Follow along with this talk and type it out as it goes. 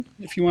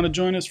If you want to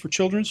join us for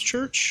Children's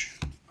Church,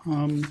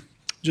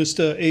 just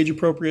an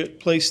age-appropriate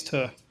place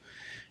to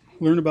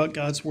learn about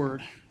God's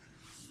Word.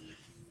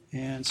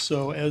 And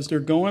so as they're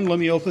going, let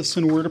me open us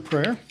in a word of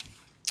prayer.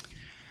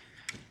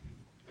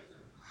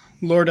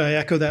 Lord, I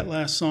echo that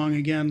last song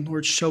again.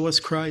 Lord, show us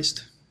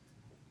Christ.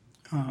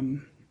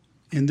 In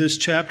this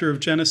chapter of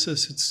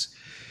Genesis, it's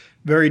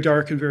very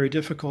dark and very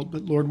difficult,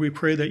 but Lord, we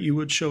pray that you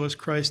would show us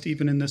Christ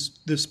even in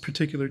this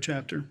particular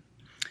chapter.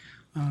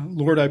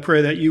 Lord, I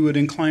pray that you would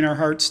incline our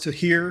hearts to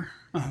hear,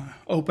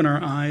 open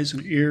our eyes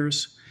and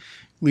ears,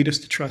 lead us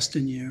to trust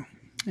in you.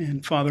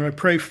 And Father, I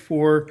pray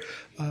for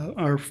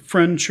our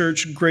friend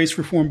church, Grace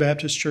Reformed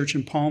Baptist Church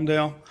in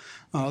Palmdale.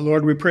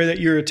 Lord, we pray that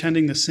you're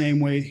attending the same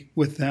way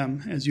with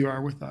them as you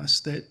are with us,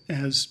 that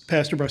as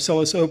Pastor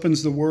Barcelos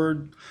opens the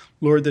word,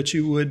 Lord, that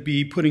you would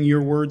be putting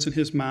your words in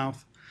his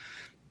mouth,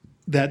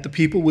 that the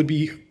people would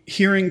be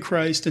hearing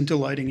Christ and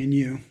delighting in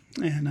you.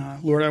 And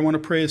Lord, I want to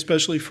pray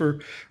especially for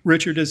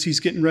Richard as he's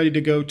getting ready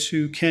to go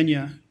to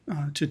Kenya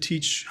to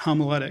teach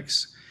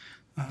homiletics.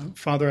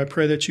 Father, I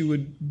pray that you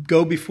would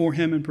go before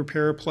him and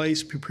prepare a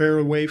place, prepare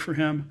a way for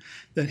him,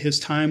 that his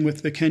time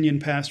with the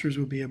Kenyan pastors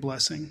would be a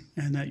blessing,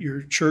 and that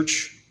your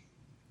church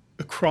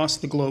across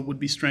the globe would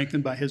be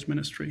strengthened by his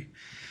ministry.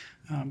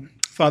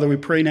 Father, we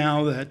pray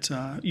now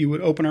that you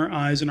would open our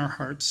eyes and our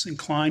hearts,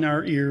 incline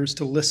our ears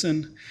to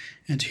listen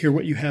and to hear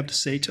what you have to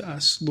say to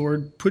us.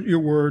 Lord, put your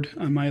word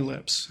on my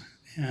lips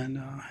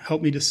and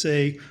help me to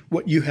say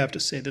what you have to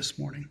say this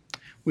morning.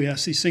 We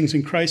ask these things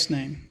in Christ's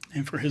name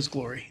and for his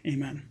glory.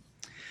 Amen.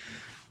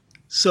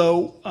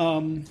 So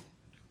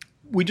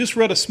we just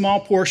read a small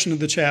portion of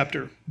the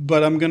chapter,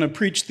 but I'm going to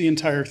preach the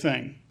entire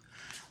thing.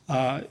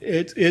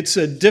 It's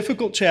a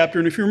difficult chapter,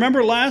 and if you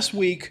remember last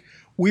week,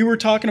 we were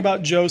talking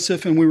about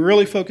Joseph, and we were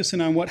really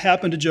focusing on what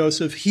happened to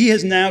Joseph. He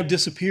has now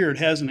disappeared,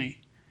 hasn't he?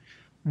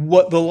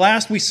 What the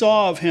last we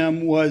saw of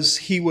him was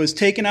he was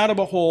taken out of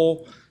a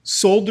hole,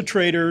 sold to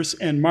traders,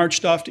 and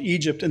marched off to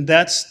Egypt, and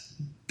that's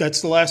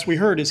the last we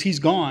heard, is he's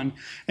gone.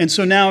 And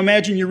so now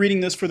imagine you're reading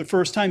this for the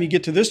first time, you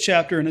get to this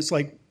chapter, and it's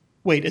like,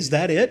 wait, is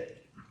that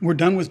it? We're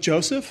done with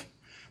Joseph?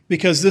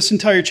 Because this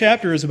entire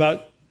chapter is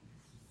about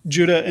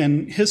Judah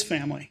and his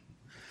family.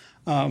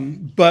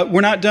 But we're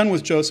not done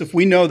with Joseph.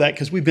 We know that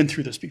because we've been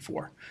through this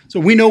before.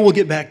 So we know we'll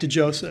get back to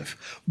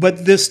Joseph.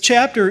 But this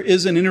chapter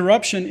is an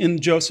interruption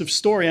in Joseph's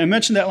story. I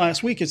mentioned that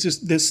last week. It's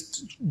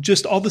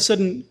just all of a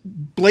sudden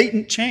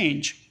blatant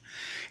change.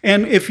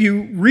 And if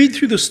you read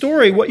through the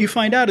story, what you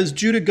find out is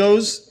Judah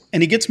goes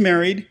and he gets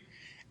married,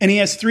 and he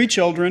has 3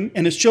 children,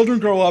 and his children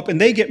grow up and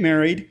they get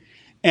married.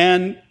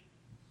 And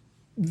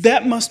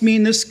that must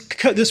mean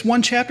this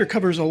one chapter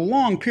covers a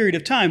long period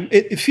of time.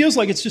 It feels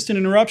like it's just an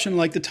interruption,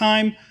 like the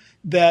time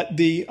that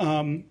the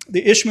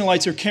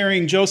Ishmaelites are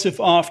carrying Joseph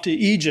off to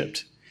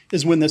Egypt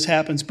is when this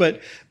happens.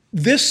 But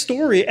this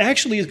story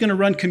actually is going to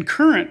run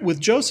concurrent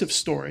with Joseph's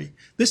story.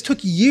 This took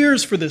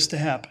years for this to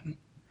happen.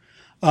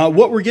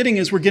 What we're getting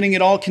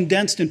it all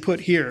condensed and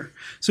put here.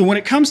 So when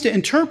it comes to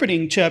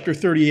interpreting chapter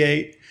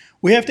 38,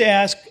 we have to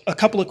ask a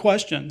couple of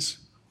questions.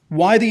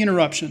 Why the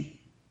interruption?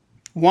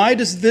 Why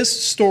does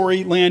this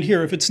story land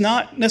here? If it's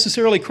not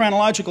necessarily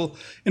chronological,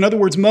 in other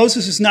words,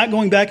 Moses is not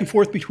going back and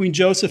forth between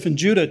Joseph and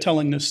Judah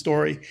telling this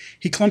story.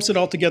 He clumps it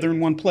all together in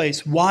one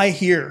place. Why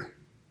here?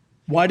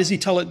 Why does he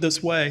tell it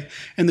this way?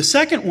 And the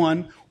second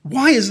one,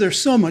 why is there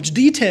so much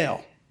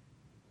detail?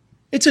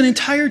 It's an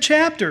entire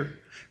chapter.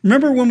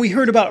 Remember when we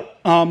heard about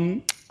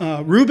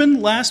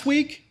Reuben last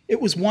week?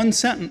 It was one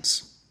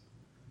sentence.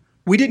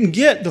 We didn't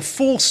get the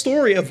full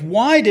story of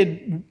why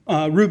did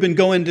Reuben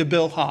go into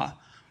Bilhah.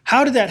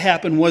 How did that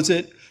happen? Was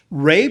it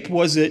rape?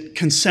 Was it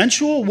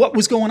consensual? What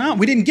was going on?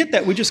 We didn't get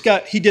that. We just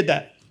got, he did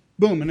that.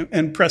 Boom,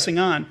 and pressing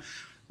on.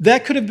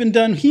 That could have been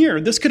done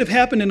here. This could have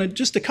happened in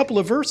just a couple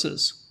of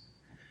verses.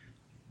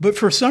 But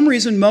for some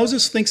reason,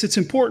 Moses thinks it's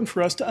important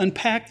for us to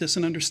unpack this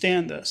and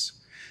understand this.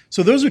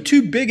 So those are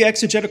 2 big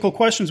exegetical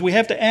questions we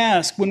have to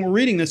ask when we're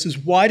reading this is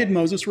why did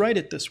Moses write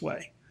it this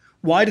way?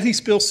 Why did he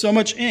spill so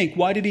much ink?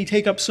 Why did he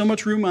take up so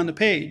much room on the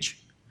page?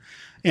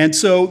 And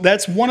so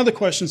that's one of the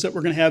questions that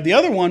we're going to have. The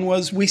other one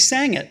was, we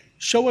sang it,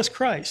 show us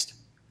Christ.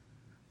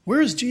 Where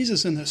is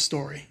Jesus in this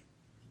story?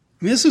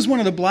 I mean, this is one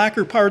of the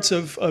blacker parts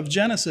of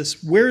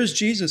Genesis. Where is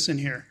Jesus in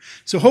here?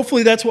 So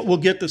hopefully that's what we'll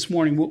get this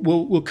morning.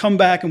 We'll come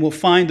back and we'll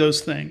find those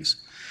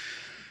things.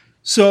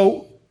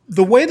 So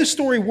the way the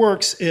story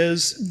works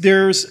is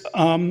there's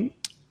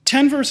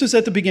 10 verses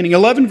at the beginning,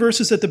 11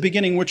 verses at the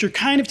beginning, which are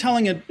kind of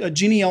telling a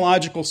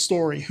genealogical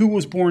story, who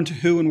was born to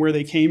who and where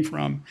they came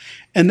from.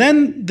 And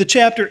then the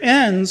chapter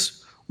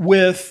ends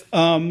with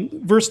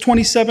verse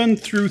 27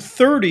 through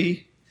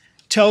 30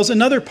 tells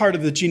another part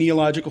of the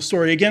genealogical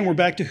story. Again, we're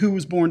back to who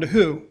was born to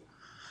who.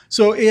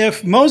 So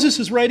if Moses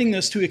is writing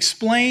this to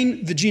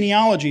explain the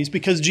genealogies,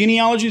 because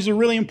genealogies are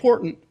really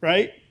important,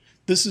 right?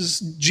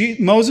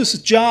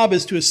 Moses' job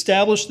is to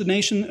establish the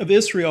nation of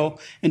Israel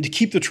and to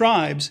keep the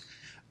tribes.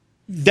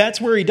 That's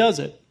where he does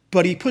it.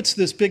 But he puts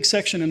this big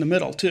section in the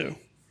middle, too.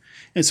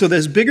 And so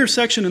this bigger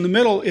section in the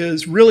middle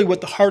is really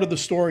what the heart of the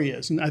story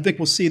is. And I think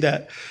we'll see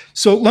that.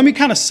 So let me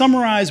kind of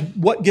summarize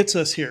what gets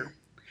us here.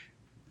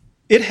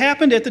 It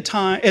happened at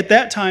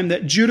that time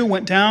that Judah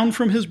went down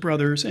from his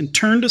brothers and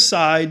turned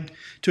aside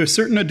to a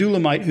certain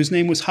Adulamite whose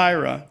name was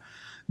Hira.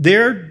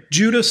 There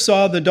Judah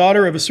saw the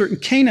daughter of a certain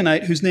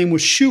Canaanite whose name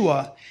was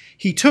Shua.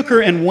 He took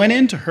her and went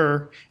into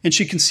her, and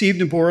she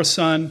conceived and bore a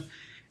son,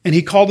 and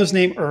he called his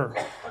name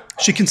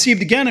She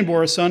conceived again and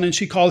bore a son, and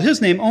she called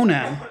his name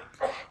Onan.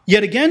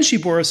 Yet again she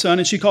bore a son,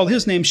 and she called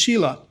his name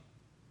Shelah.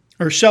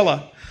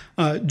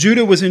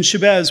 Judah was in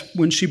Shebez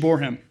when she bore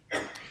him.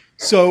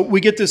 So we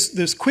get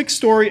this quick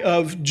story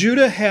of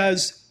Judah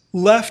has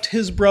left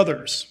his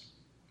brothers.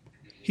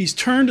 He's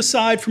turned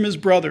aside from his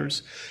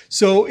brothers.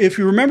 So if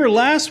you remember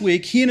last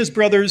week, he and his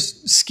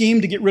brothers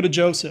schemed to get rid of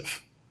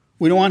Joseph.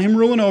 We don't want him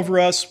ruling over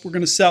us. We're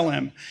going to sell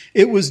him.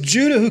 It was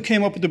Judah who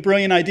came up with the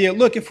brilliant idea,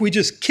 look, if we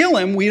just kill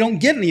him, we don't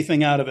get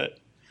anything out of it.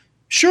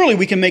 Surely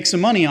we can make some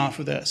money off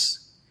of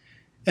this.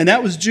 And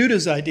that was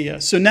Judah's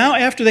idea. So now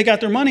after they got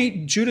their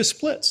money, Judah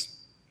splits.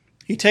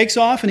 He takes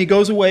off and he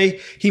goes away.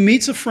 He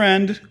meets a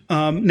friend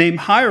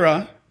named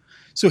Hira.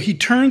 So he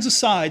turns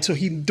aside. So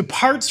he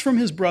departs from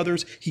his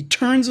brothers. He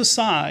turns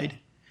aside.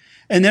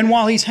 And then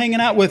while he's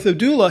hanging out with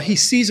Adullam, he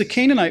sees a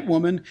Canaanite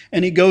woman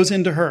and he goes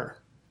into her.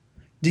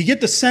 Do you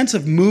get the sense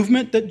of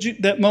movement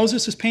that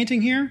Moses is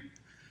painting here?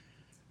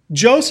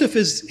 Joseph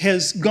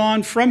has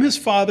gone from his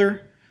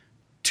father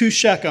to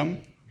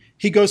Shechem.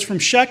 He goes from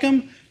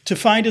Shechem to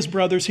find his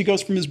brothers. He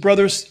goes from his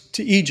brothers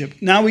to Egypt.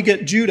 Now we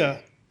get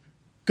Judah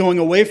going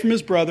away from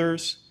his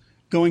brothers,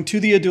 going to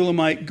the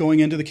Adullamite, going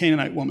into the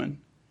Canaanite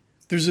woman.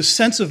 There's a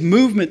sense of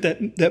movement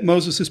that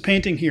Moses is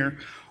painting here.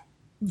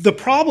 The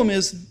problem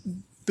is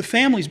the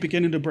family's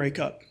beginning to break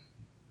up.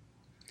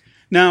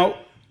 Now,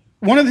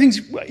 one of the things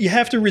you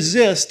have to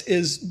resist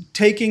is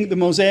taking the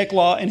Mosaic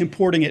law and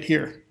importing it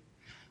here.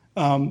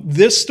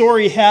 This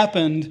story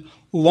happened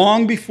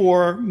long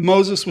before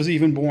Moses was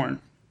even born.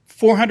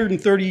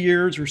 430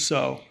 years or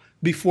so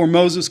before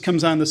Moses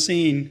comes on the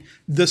scene,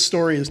 this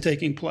story is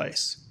taking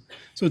place.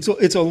 So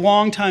it's a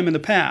long time in the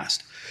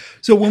past.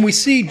 So when we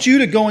see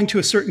Judah going to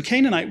a certain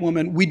Canaanite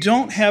woman, we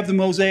don't have the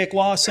Mosaic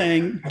law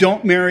saying,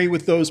 don't marry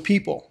with those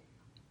people.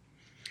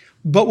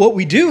 But what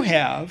we do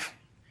have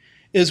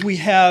is we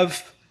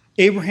have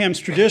Abraham's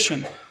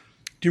tradition.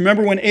 Do you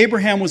remember when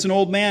Abraham was an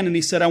old man and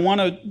he said, I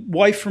want a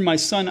wife for my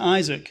son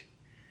Isaac?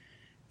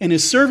 And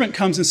his servant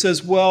comes and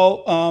says,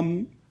 well,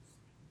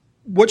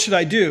 what should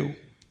I do?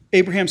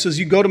 Abraham says,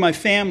 you go to my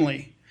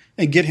family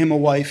and get him a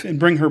wife and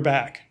bring her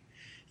back.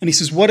 And he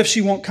says, what if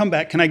she won't come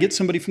back? Can I get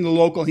somebody from the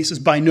local? And he says,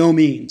 by no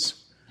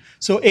means.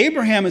 So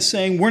Abraham is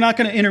saying, we're not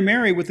going to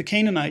intermarry with the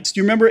Canaanites. Do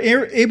you remember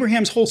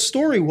Abraham's whole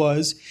story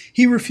was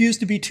he refused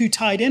to be too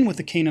tied in with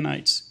the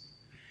Canaanites.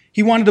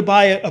 He wanted to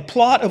buy a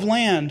plot of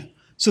land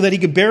so that he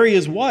could bury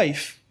his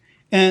wife.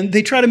 And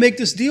they try to make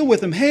this deal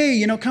with him.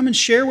 Hey, come and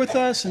share with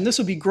us, and this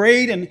will be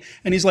great. And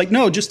he's like,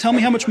 no, just tell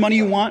me how much money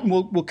you want, and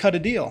we'll cut a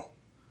deal.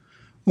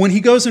 When he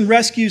goes and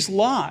rescues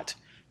Lot,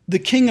 the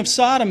king of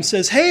Sodom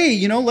says,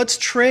 hey, let's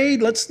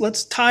trade,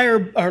 let's tie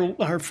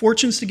our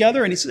fortunes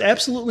together. And he says,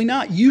 absolutely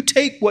not. You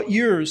take what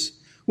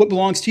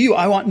belongs to you.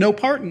 I want no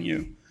part in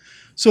you.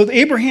 So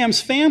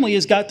Abraham's family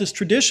has got this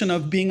tradition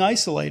of being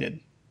isolated,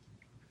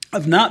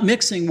 of not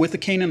mixing with the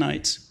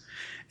Canaanites.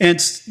 And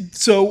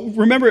so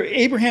remember,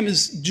 Abraham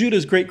is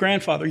Judah's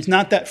great-grandfather. He's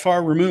not that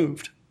far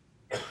removed.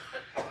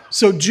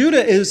 So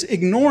Judah is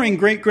ignoring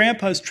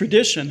great-grandpa's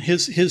tradition,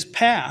 his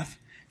path,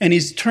 and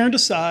he's turned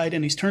aside,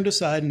 and he's turned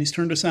aside, and he's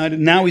turned aside,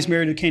 and now he's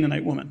married a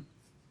Canaanite woman.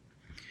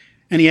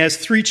 And he has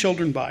 3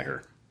 children by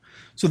her.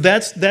 So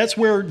that's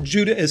where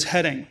Judah is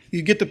heading.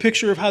 You get the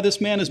picture of how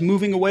this man is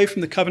moving away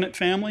from the covenant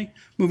family,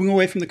 moving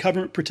away from the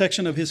covenant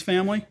protection of his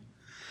family.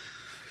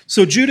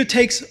 So Judah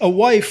takes a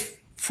wife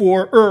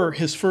for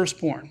his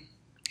firstborn.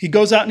 He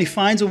goes out and he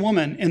finds a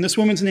woman, and this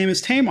woman's name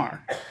is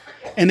Tamar,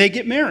 and they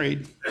get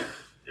married.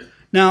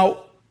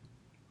 Now,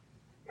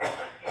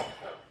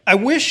 I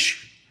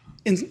wish,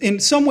 in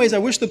some ways, I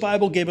wish the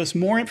Bible gave us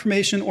more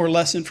information or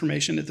less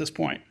information at this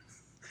point.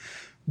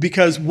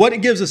 Because what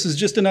it gives us is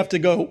just enough to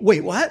go,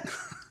 wait, what?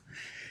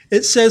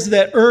 It says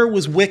that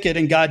was wicked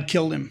and God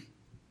killed him.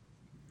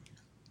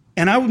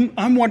 And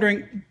I'm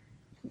wondering,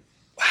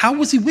 how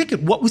was he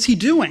wicked? What was he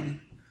doing?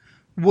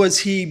 Was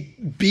he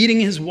beating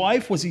his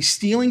wife? Was he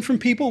stealing from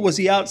people? Was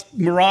he out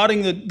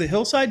marauding the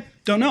hillside?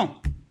 Don't know.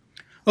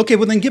 Okay,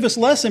 well then give us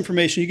less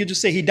information. You could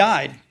just say he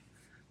died.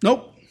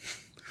 Nope.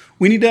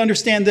 We need to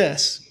understand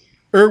this.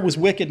 Was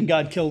wicked and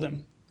God killed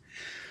him.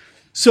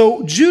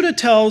 So Judah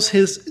tells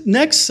his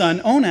next son,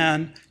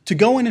 Onan, to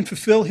go in and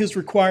fulfill his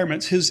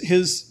requirements,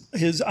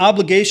 his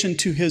obligation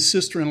to his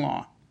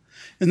sister-in-law.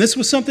 And this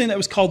was something that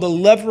was called the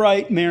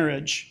Levirate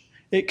marriage.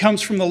 It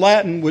comes from the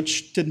Latin,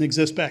 which didn't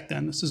exist back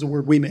then. This is a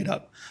word we made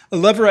up. A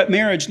Levirate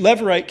marriage,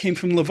 Levirate came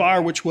from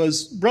levar, which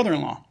was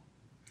brother-in-law.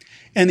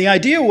 And the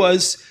idea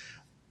was,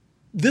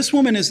 this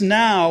woman is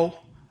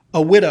now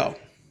a widow.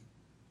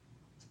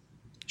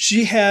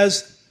 She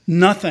has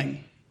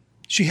nothing.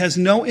 She has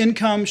no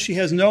income. She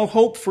has no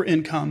hope for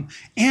income.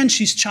 And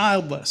she's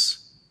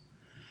childless.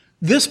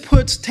 This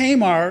puts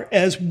Tamar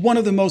as one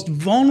of the most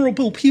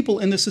vulnerable people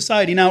in the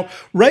society. Now,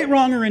 right,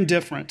 wrong, or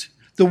indifferent,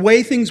 the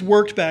way things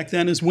worked back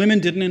then is women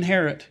didn't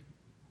inherit.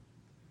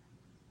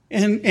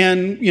 And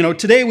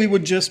today we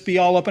would just be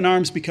all up in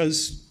arms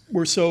because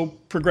we're so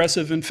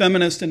progressive and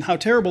feminist and how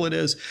terrible it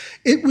is.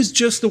 It was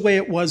just the way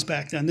it was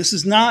back then. This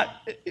is not,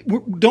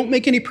 don't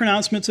make any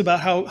pronouncements about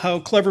how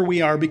clever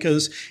we are,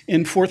 because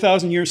in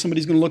 4,000 years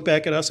somebody's going to look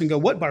back at us and go,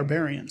 what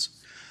barbarians?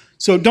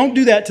 So don't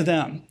do that to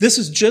them. This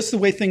is just the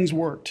way things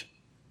worked.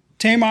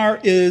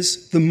 Tamar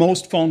is the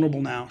most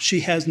vulnerable now.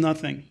 She has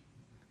nothing.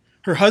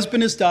 Her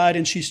husband has died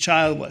and she's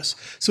childless.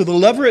 So the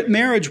levirate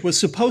marriage was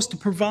supposed to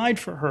provide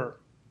for her.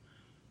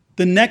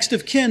 The next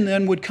of kin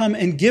then would come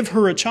and give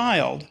her a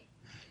child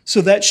so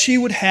that she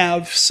would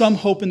have some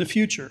hope in the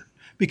future,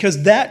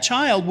 because that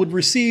child would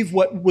receive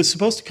what was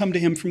supposed to come to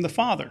him from the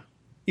father,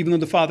 even though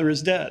the father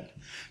is dead.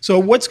 So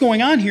what's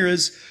going on here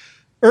is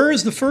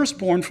is the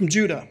firstborn from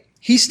Judah.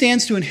 He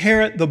stands to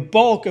inherit the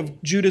bulk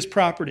of Judah's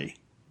property,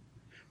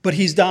 but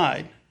he's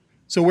died.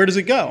 So where does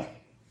it go?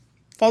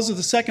 Falls to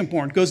the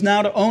secondborn. It goes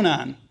now to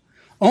Onan.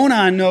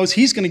 Onan knows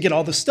he's going to get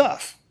all the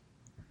stuff.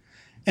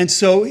 And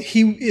so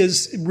he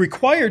is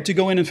required to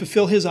go in and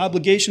fulfill his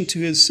obligation to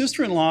his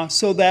sister-in-law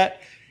so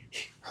that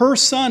her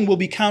son will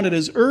be counted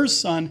as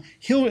son.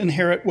 He'll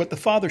inherit what the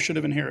father should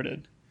have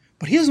inherited.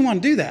 But he doesn't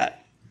want to do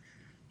that.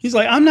 He's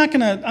like, I'm not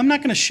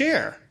going to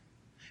share.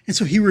 And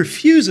so he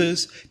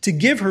refuses to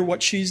give her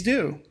what she's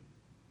due.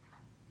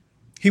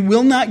 He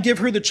will not give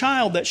her the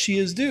child that she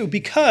is due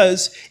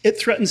because it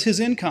threatens his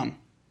income.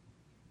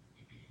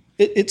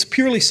 It's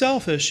purely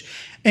selfish.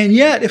 And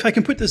yet, if I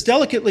can put this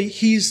delicately,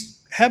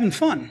 he's having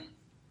fun.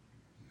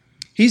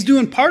 He's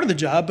doing part of the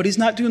job, but he's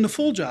not doing the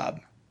full job.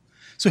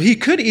 So he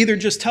could either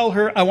just tell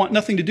her, I want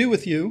nothing to do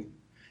with you,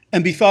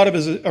 and be thought of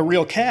as a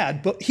real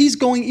cad, but he's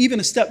going even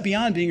a step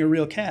beyond being a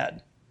real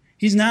cad.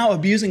 He's now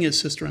abusing his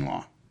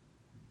sister-in-law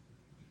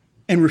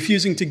and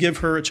refusing to give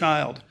her a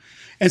child.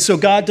 And so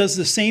God does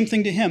the same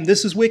thing to him.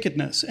 This is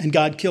wickedness, and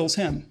God kills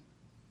him.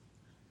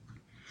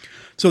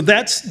 So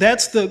that's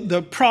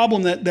the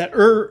problem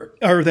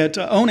that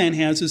Onan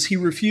has, is he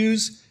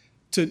refused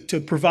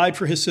to provide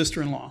for his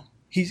sister-in-law.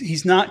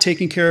 He's not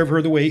taking care of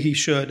her the way he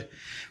should.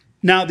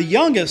 Now the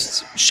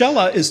youngest,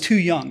 Shelah, is too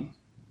young.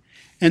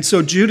 And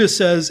so Judah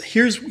says,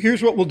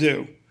 here's what we'll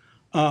do.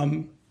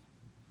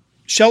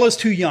 Shelah's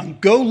too young.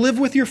 Go live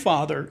with your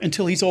father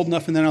until he's old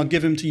enough, and then I'll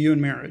give him to you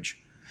in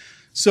marriage.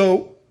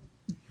 So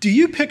do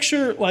you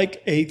picture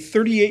like a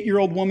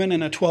 38-year-old woman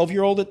and a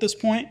 12-year-old at this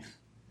point?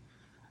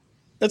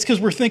 That's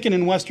because we're thinking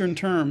in Western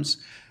terms.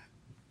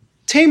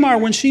 Tamar,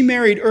 when she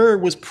married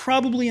was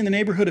probably in the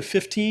neighborhood of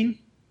 14,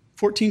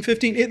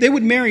 15. They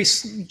would marry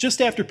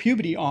just after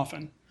puberty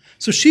often.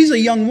 So she's a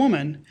young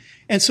woman.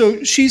 And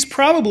so she's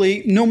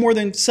probably no more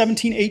than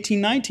 17, 18,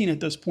 19 at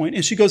this point,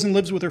 and she goes and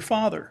lives with her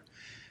father.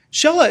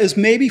 Shelah is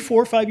maybe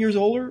 4 or 5 years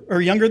older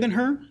or younger than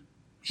her.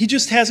 He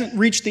just hasn't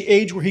reached the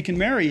age where he can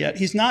marry yet.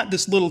 He's not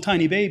this little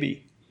tiny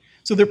baby.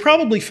 So they're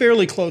probably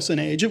fairly close in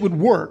age. It would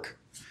work.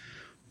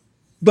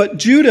 But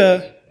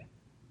Judah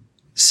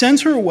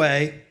sends her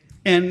away,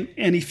 and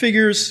he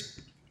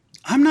figures,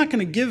 I'm not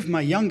going to give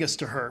my youngest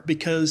to her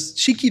because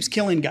she keeps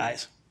killing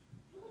guys.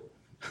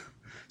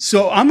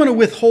 So I'm going to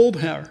withhold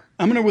her.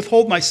 I'm going to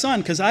withhold my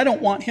son because I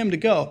don't want him to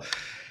go.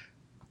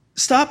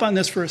 Stop on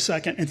this for a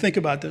second and think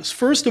about this.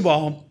 First of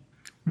all,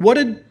 what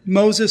did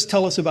Moses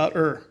tell us about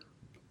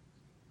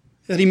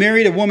That he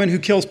married a woman who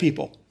kills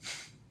people.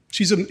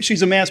 She's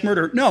a mass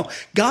murderer. No,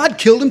 God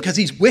killed him because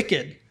he's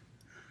wicked.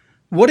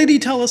 What did he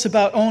tell us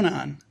about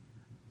Onan?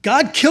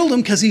 God killed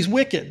him because he's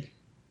wicked.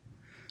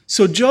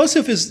 So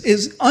Joseph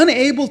is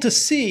unable to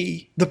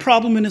see the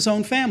problem in his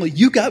own family.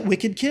 You got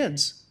wicked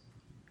kids.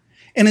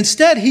 And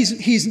instead,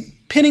 he's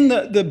pinning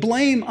the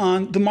blame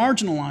on the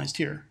marginalized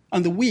here,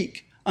 on the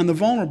weak, on the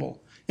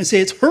vulnerable, and say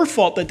it's her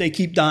fault that they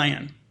keep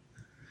dying.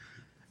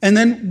 And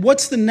then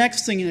what's the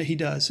next thing that he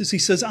does? Is he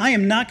says, I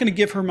am not going to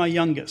give her my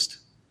youngest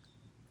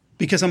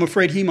because I'm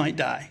afraid he might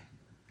die.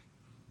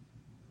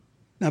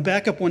 Now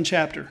back up one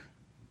chapter.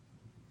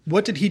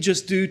 What did he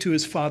just do to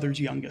his father's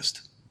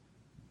youngest?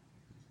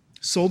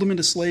 Sold him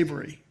into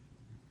slavery.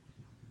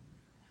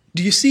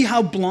 Do you see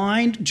how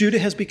blind Judah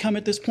has become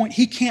at this point?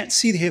 He can't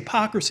see the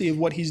hypocrisy of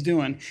what he's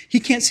doing. He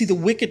can't see the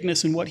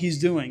wickedness in what he's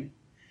doing.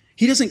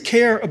 He doesn't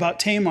care about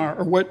Tamar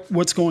or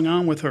what's going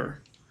on with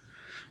her.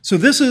 So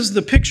this is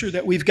the picture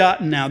that we've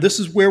gotten now. This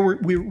is where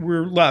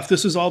we're left.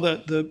 This is all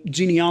the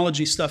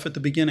genealogy stuff at the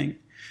beginning.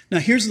 Now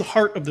here's the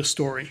heart of the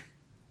story.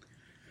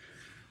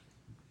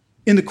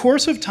 In the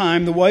course of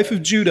time, the wife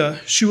of Judah,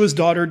 Shua's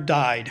daughter,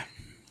 died.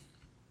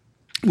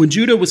 When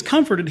Judah was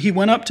comforted, he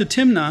went up to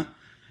Timnah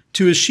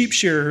to his sheep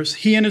shearers,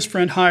 he and his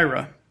friend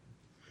Hira.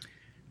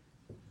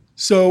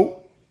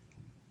 So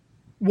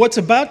what's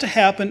about to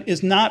happen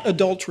is not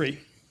adultery.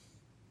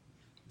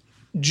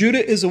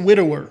 Judah is a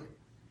widower.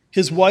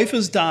 His wife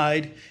has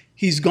died.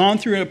 He's gone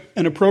through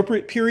an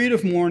appropriate period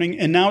of mourning,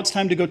 and now it's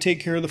time to go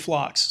take care of the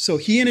flocks. So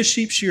he and his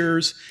sheep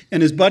shearers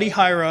and his buddy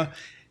Hira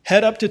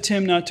head up to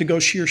Timnah to go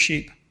shear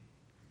sheep.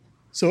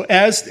 So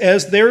as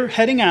they're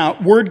heading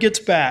out, word gets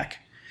back.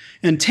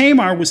 And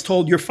Tamar was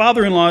told, your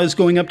father-in-law is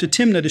going up to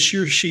Timnah to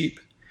shear sheep.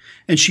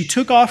 And she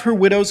took off her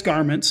widow's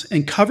garments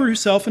and covered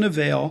herself in a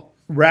veil,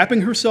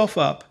 wrapping herself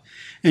up.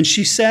 And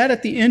she sat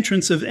at the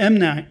entrance of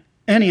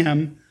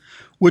Enaim,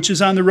 which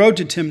is on the road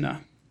to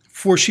Timnah.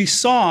 For she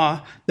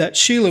saw that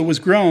Shelah was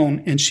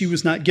grown, and she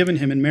was not given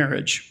him in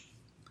marriage.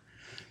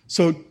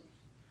 So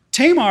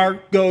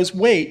Tamar goes,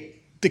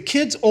 wait, the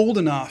kid's old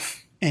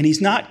enough, and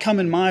he's not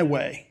coming my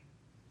way.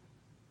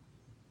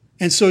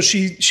 And so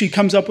she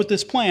comes up with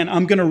this plan.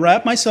 I'm going to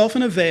wrap myself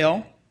in a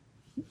veil,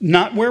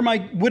 not wear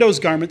my widow's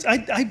garments.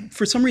 I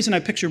for some reason, I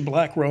picture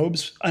black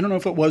robes. I don't know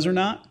if it was or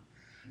not.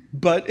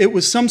 But it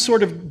was some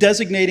sort of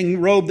designating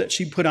robe that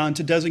she put on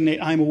to designate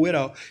I'm a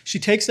widow. She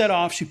takes that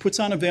off, she puts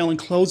on a veil and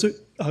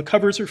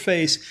covers her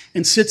face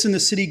and sits in the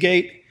city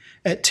gate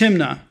at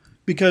Timnah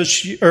at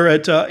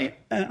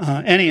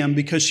Enaim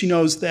because she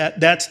knows that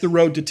that's the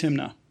road to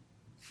Timnah.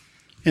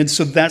 And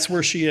so that's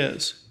where she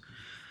is.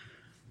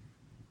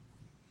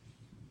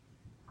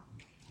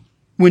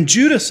 When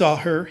Judah saw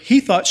her,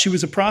 he thought she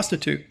was a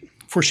prostitute,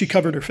 for she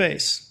covered her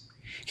face.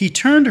 He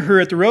turned to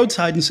her at the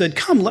roadside and said,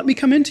 come, let me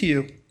come into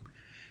you.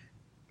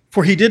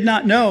 For he did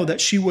not know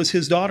that she was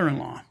his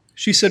daughter-in-law.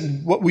 She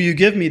said, what will you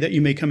give me that you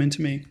may come into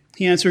me?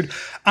 He answered,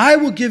 I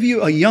will give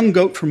you a young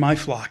goat from my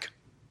flock.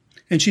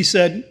 And she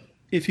said,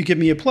 if you give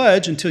me a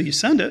pledge until you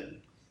send it.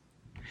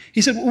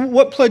 He said,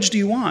 what pledge do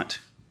you want?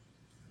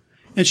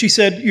 And she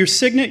said, your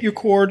signet, your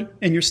cord,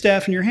 and your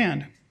staff in your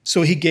hand.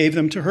 So he gave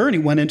them to her, and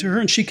he went into her,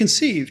 and she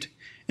conceived.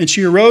 And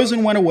she arose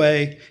and went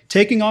away,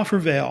 taking off her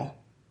veil.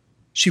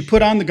 She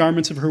put on the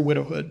garments of her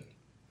widowhood.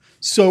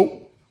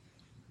 So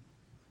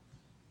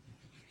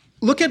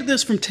look at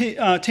this from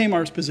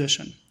Tamar's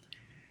position.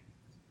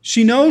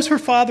 She knows her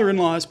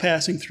father-in-law is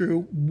passing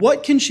through.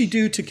 What can she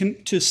do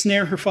to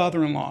snare her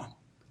father-in-law?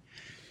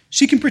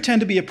 She can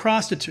pretend to be a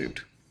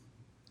prostitute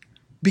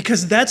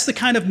because that's the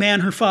kind of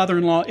man her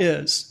father-in-law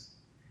is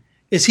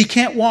he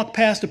can't walk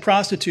past a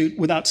prostitute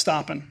without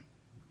stopping.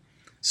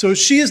 So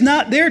she is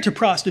not there to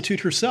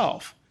prostitute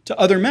herself to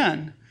other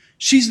men.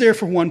 She's there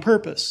for one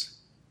purpose.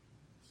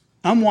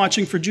 I'm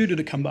watching for Judah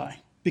to come by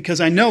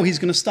because I know he's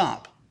going to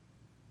stop.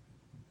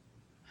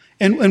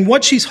 And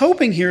what she's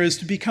hoping here is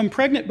to become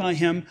pregnant by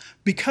him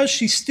because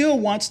she still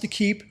wants to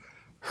keep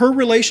her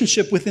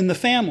relationship within the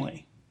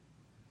family.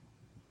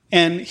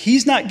 And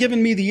he's not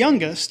given me the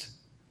youngest,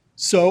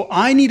 so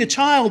I need a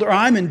child or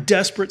I'm in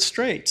desperate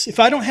straits. If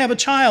I don't have a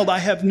child, I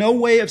have no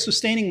way of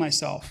sustaining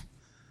myself.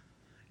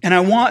 And I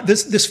want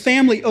this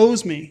family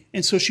owes me.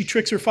 And so she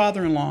tricks her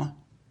father-in-law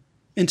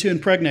into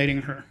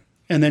impregnating her.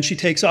 And then she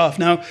takes off.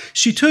 Now,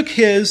 she took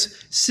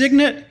his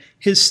signet,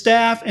 his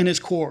staff, and his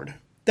cord.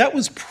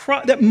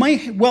 That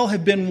might well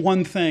have been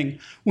one thing.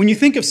 When you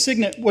think of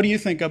signet, what do you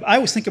think of? I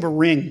always think of a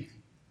ring.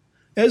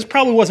 It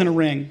probably wasn't a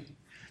ring.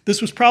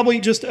 This was probably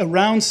just a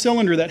round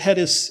cylinder that had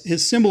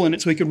his symbol in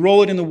it so he could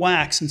roll it in the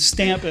wax and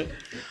stamp it.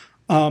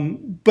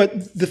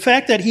 But the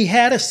fact that he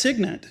had a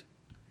signet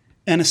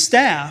and a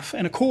staff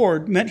and a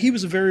cord meant he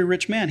was a very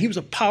rich man. He was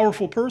a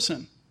powerful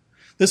person.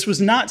 This was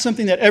not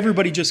something that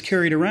everybody just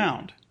carried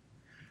around.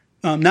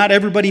 Not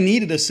everybody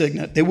needed a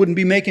signet. They wouldn't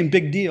be making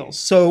big deals.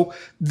 So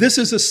this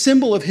is a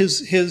symbol of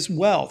his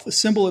wealth, a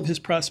symbol of his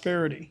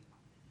prosperity.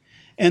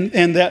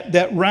 And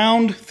that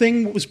round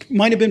thing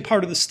might have been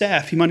part of the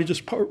staff. He might have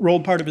just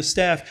rolled part of his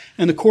staff,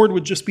 and the cord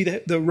would just be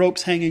the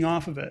ropes hanging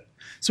off of it.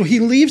 So he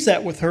leaves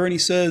that with her, and he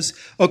says,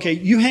 okay,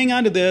 you hang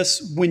on to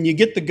this. When you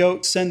get the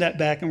goat, send that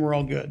back, and we're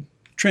all good.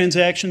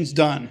 Transaction's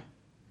done.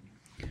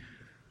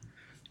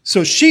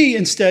 So she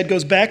instead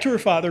goes back to her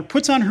father,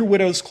 puts on her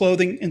widow's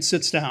clothing, and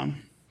sits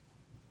down,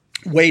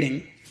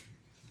 waiting.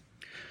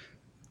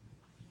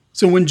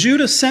 So when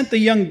Judah sent the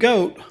young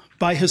goat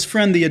by his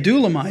friend the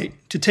Adullamite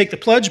to take the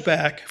pledge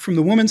back from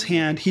the woman's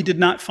hand, he did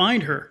not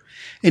find her.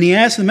 And he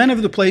asked the men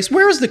of the place,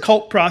 where is the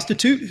cult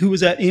prostitute who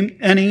was at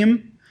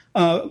Enaim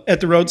at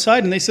the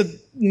roadside? And they said,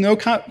 no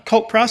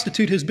cult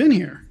prostitute has been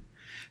here.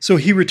 So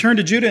he returned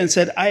to Judah and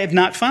said, I have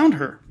not found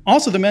her.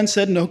 Also the men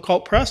said, no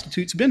cult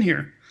prostitute's been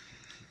here.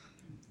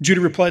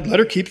 Judah replied, let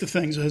her keep the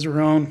things as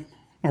her own,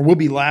 or we'll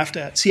be laughed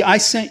at. See, I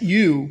sent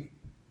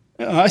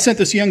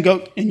this young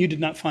goat, and you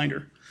did not find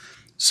her.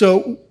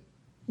 So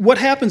what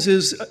happens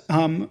is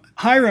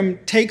Hiram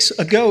takes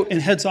a goat and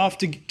heads off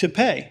to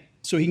pay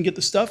so he can get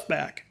the stuff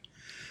back.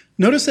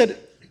 Notice that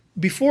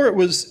before it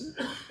was,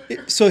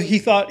 so he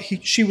thought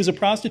she was a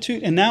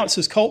prostitute, and now it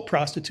says cult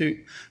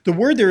prostitute. The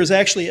word there is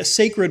actually a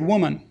sacred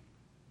woman.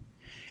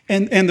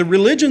 And the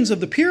religions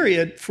of the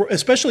period,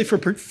 especially for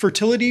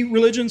fertility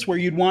religions, where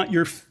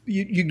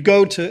you'd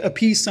go to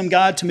appease some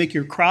god to make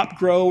your crop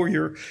grow or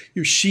your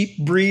sheep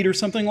breed or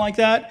something like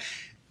that,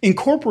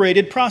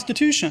 incorporated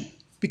prostitution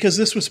because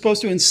this was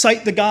supposed to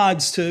incite the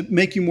gods to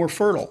make you more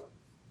fertile.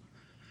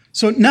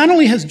 So not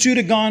only has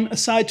Judah gone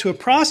aside to a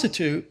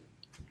prostitute,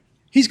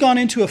 he's gone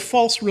into a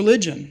false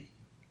religion.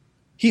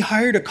 He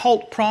hired a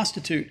cult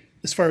prostitute,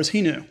 as far as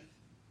he knew.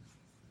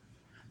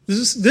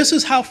 This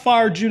is how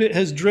far Judah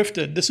has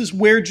drifted. This is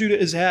where Judah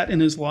is at in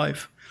his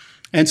life.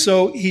 And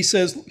so he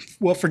says,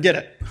 well, forget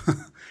it.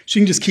 She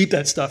can just keep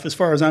that stuff as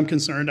far as I'm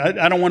concerned.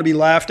 I don't want to be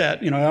laughed at.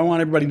 I don't want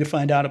everybody to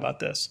find out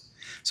about this.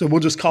 So we'll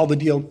just call the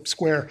deal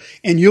square.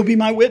 And you'll be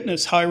my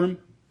witness, Hira.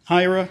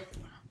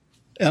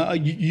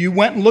 You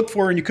went and looked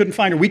for her and you couldn't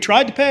find her. We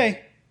tried to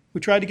pay. We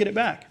tried to get it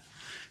back.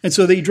 And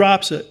so he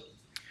drops it.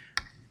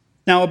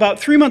 Now, about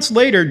 3 months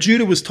later,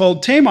 Judah was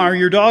told, Tamar,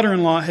 your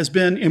daughter-in-law, has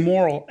been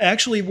immoral.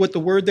 Actually, what the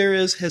word there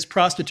is, has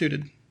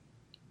prostituted.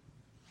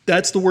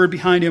 That's the word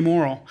behind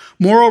immoral.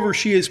 Moreover,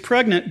 she is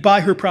pregnant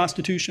by her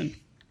prostitution.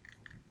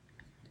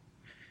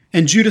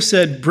 And Judah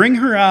said, bring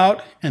her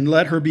out and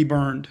let her be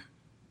burned.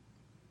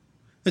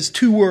 That's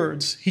 2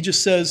 words. He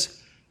just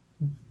says,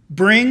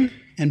 bring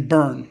and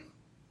burn.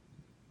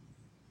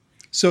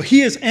 So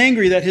he is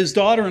angry that his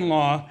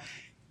daughter-in-law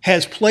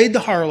has played the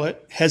harlot,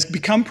 has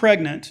become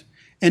pregnant,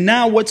 and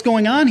now what's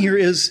going on here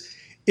is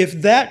if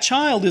that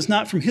child is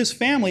not from his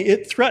family,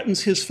 it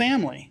threatens his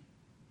family.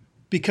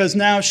 Because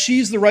now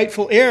she's the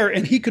rightful heir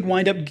and he could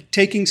wind up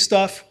taking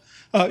stuff.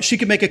 She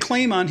could make a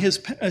claim on his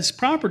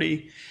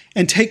property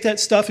and take that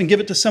stuff and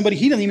give it to somebody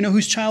he doesn't even know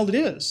whose child it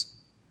is.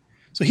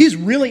 So he's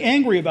really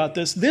angry about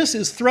this. This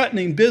is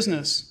threatening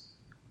business.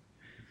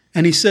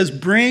 And he says,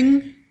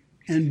 bring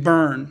and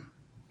burn.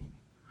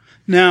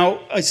 Now,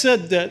 I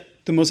said that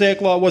the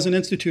Mosaic Law wasn't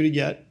instituted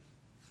yet,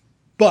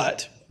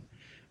 but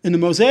in the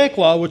Mosaic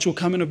Law, which will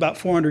come in about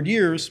 400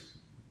 years,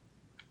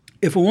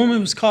 if a woman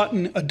was caught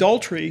in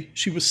adultery,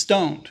 she was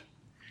stoned.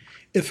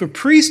 If a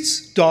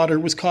priest's daughter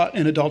was caught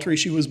in adultery,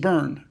 she was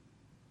burned.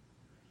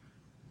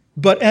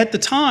 But at the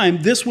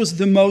time, this was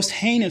the most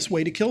heinous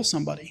way to kill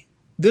somebody.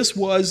 This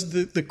was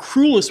the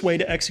cruelest way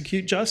to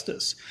execute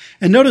justice.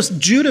 And notice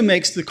Judah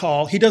makes the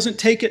call. He doesn't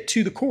take it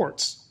to the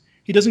courts.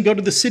 He doesn't go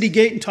to the city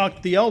gate and talk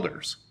to the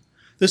elders.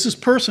 This is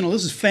personal.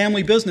 This is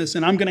family business,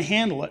 and I'm going to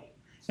handle it.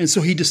 And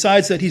so he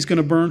decides that he's going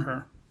to burn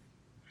her.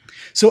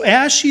 So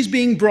as she's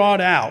being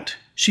brought out,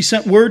 she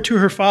sent word to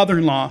her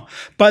father-in-law,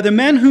 by the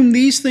men whom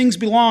these things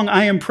belong,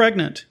 I am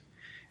pregnant.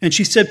 And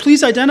she said,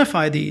 please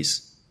identify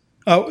these.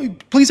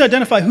 Please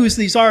identify whose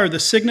these are, the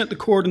signet, the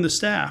cord, and the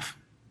staff.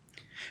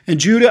 And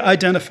Judah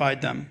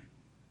identified them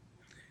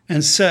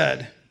and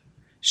said,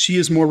 she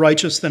is more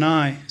righteous than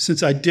I,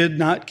 since I did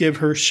not give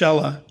her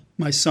Shelah,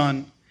 my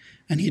son,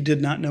 and he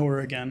did not know her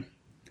again.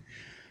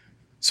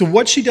 So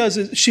what she does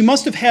is, she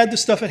must have had the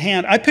stuff at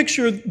hand. I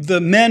picture the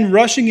men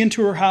rushing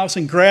into her house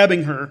and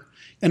grabbing her.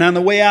 And on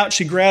the way out,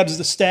 she grabs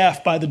the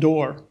staff by the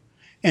door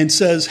and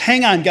says,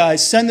 hang on,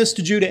 guys, send this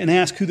to Judah and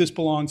ask who this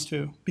belongs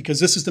to, because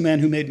this is the man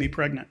who made me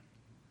pregnant.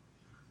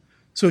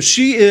 So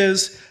she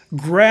is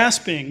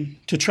grasping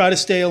to try to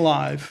stay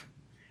alive.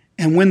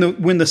 And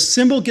when the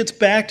symbol gets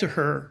back to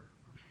her,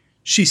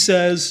 she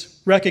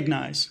says,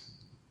 recognize.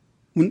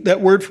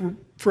 That word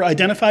for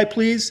identify,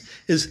 please,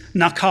 is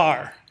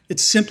nakar. It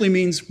simply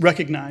means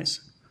recognize.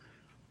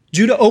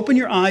 Judah, open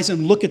your eyes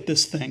and look at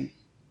this thing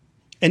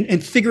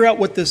and figure out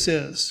what this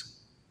is.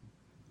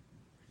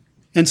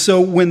 And so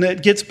when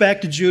it gets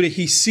back to Judah,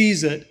 he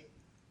sees it,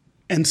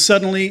 and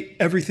suddenly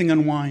everything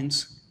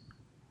unwinds.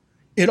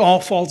 It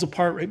all falls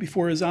apart right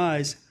before his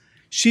eyes.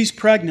 She's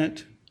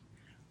pregnant.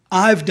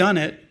 I've done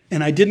it,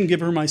 and I didn't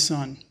give her my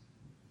son.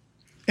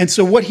 And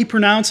so what he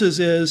pronounces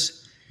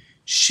is,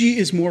 she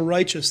is more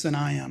righteous than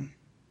I am.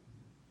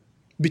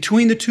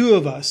 Between the two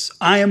of us,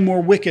 I am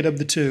more wicked of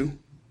the two.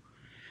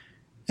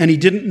 And he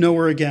didn't know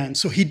her again.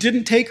 So he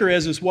didn't take her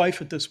as his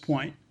wife at this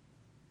point.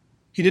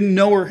 He didn't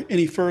know her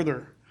any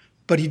further,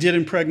 but he did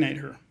impregnate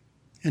her.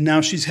 And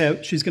now she's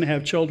going to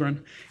have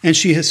children. And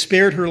she has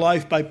spared her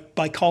life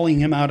by calling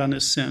him out on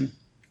his sin.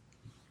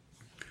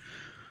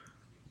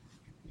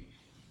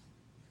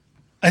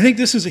 I think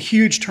this is a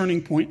huge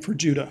turning point for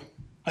Judah.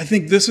 I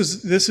think this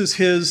is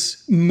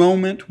his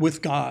moment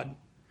with God.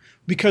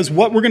 Because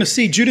what we're going to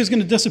see, Judah's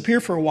going to disappear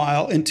for a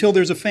while until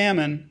there's a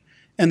famine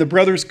and the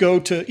brothers go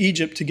to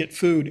Egypt to get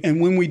food.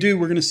 And when we do,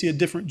 we're going to see a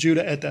different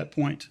Judah at that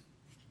point.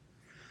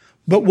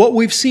 But what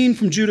we've seen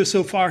from Judah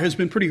so far has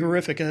been pretty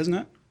horrific, hasn't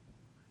it?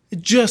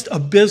 It's just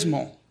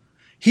abysmal.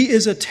 He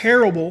is a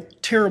terrible,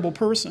 terrible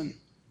person.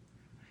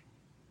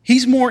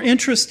 He's more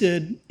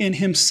interested in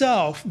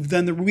himself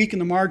than the weak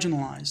and the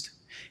marginalized.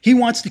 He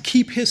wants to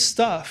keep his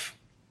stuff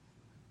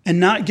and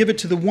not give it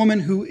to the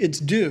woman who it's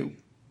due.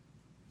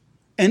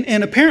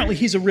 And apparently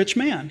he's a rich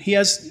man. He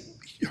has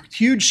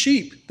huge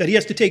sheep that he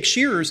has to take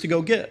shearers to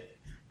go get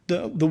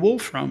the wool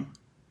from.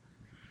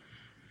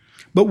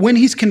 But when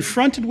he's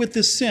confronted with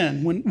this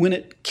sin, when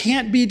it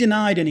can't be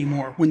denied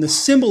anymore, when the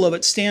symbol of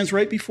it stands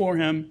right before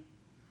him,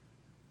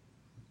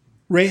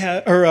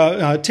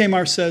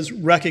 Tamar says,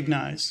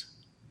 recognize.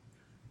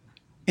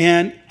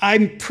 And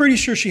I'm pretty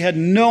sure she had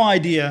no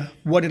idea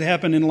what had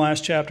happened in the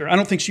last chapter. I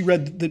don't think she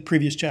read the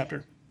previous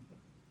chapter.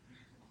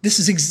 This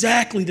is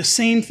exactly the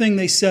same thing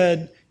they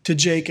said to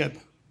Jacob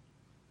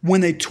when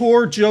they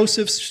tore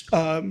Joseph's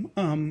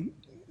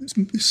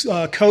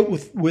coat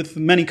with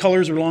many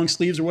colors or long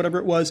sleeves or whatever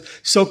it was,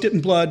 soaked it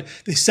in blood.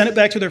 They sent it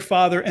back to their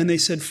father and they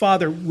said,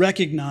 Father,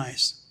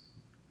 recognize.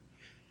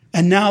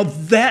 And now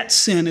that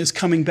sin is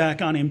coming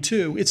back on him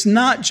too. It's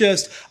not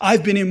just,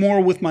 I've been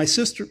immoral with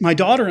my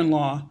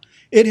daughter-in-law.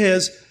 It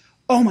is,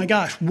 oh my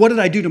gosh, what did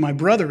I do to my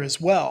brother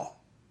as well?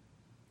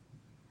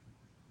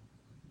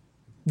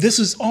 This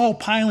is all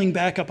piling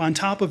back up on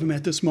top of him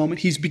at this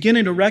moment. He's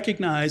beginning to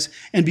recognize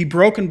and be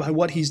broken by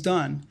what he's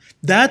done.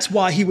 That's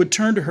why he would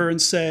turn to her and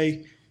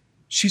say,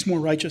 she's more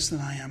righteous than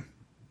I am.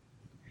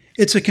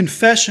 It's a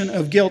confession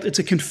of guilt. It's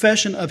a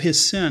confession of his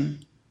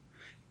sin.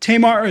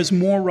 Tamar is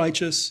more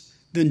righteous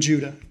than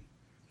Judah,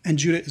 and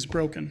Judah is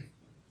broken.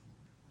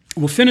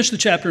 We'll finish the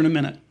chapter in a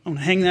minute. I'm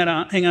going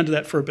to hang on to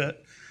that for a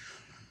bit.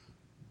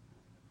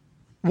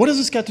 What does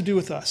this got to do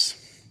with us?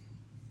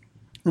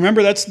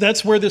 Remember,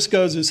 that's where this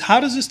goes, is how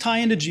does this tie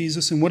into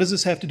Jesus and what does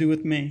this have to do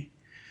with me?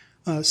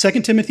 2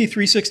 Timothy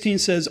 3:16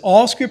 says,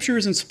 all Scripture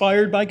is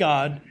inspired by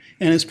God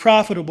and is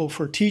profitable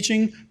for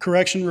teaching,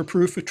 correction,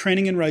 reproof, for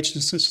training in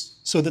righteousness,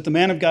 so that the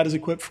man of God is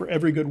equipped for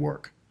every good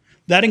work.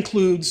 That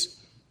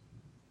includes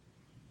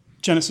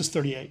Genesis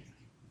 38.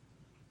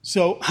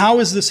 So how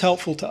is this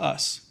helpful to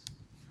us?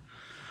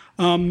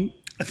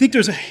 I think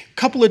there's a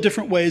couple of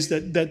different ways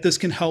that this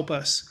can help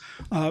us.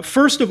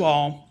 First of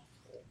all,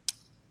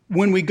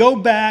 when we go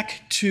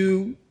back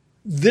to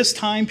this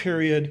time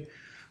period,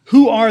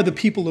 who are the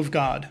people of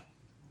God?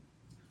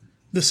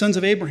 The sons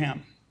of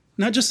Abraham.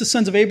 Not just the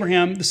sons of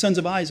Abraham, the sons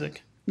of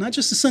Isaac. Not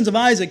just the sons of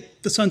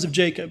Isaac, the sons of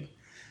Jacob.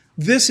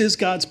 This is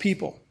God's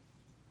people.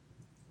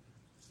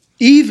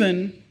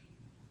 Even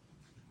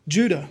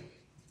Judah,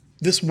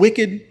 this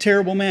wicked,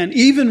 terrible man.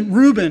 Even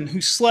Reuben,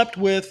 who slept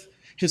with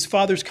his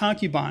father's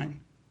concubine.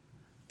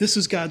 This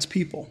is God's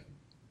people.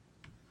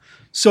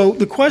 So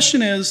the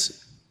question is,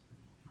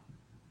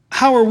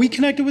 how are we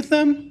connected with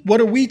them?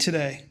 What are we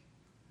today?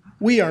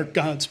 We are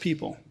God's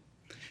people.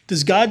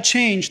 Does God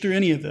change through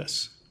any of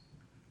this?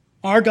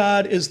 Our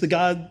God is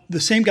the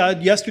same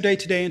God yesterday,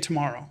 today, and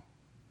tomorrow.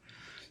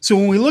 So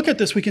when we look at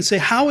this, we can say,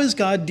 how is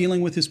God dealing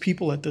with his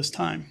people at this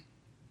time?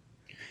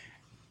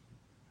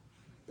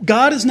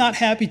 God is not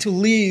happy to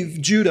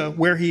leave Judah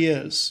where he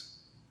is.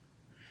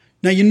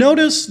 Now you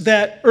notice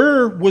that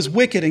was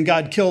wicked and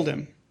God killed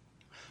him.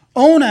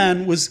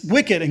 Onan was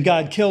wicked and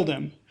God killed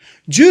him.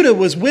 Judah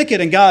was wicked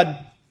and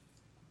God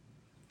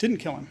didn't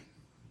kill him.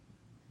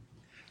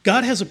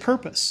 God has a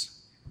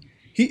purpose.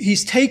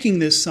 He's taking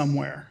this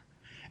somewhere.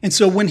 And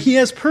so when he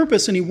has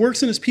purpose and he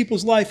works in his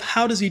people's life,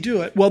 how does he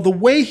do it? Well, the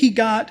way he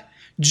got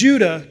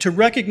Judah to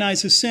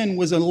recognize his sin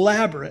was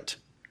elaborate.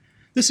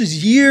 This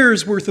is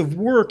years worth of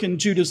work in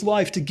Judah's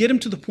life to get him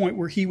to the point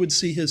where he would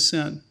see his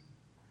sin.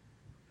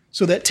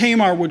 So that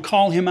Tamar would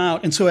call him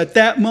out. And so at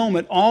that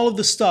moment, all of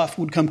the stuff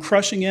would come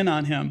crushing in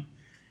on him.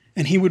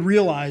 And he would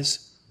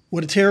realize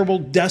what a terrible,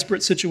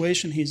 desperate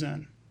situation he's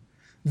in.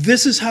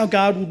 This is how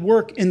God would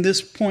work in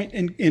this point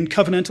in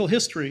covenantal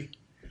history.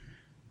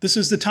 This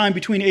is the time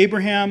between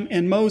Abraham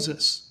and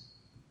Moses.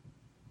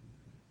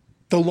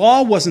 The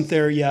law wasn't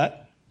there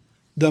yet.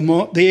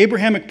 The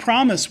Abrahamic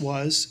promise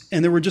was,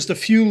 and there were just a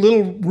few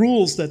little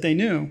rules that they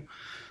knew.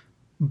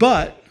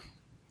 But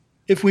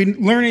if we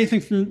learn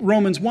anything from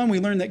Romans 1, we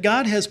learn that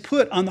God has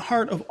put on the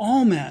heart of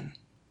all men,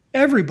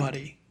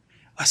 everybody,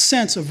 a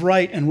sense of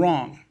right and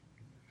wrong.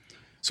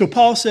 So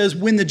Paul says,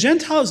 when the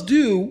Gentiles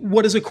do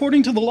what is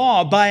according to the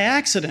law by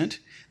accident,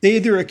 they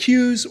either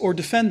accuse or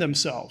defend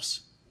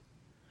themselves.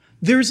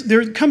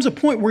 There comes a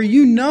point where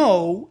you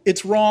know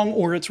it's wrong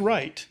or it's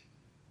right.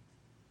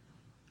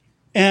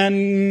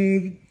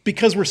 And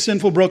because we're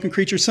sinful, broken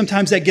creatures,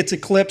 sometimes that gets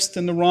eclipsed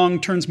and the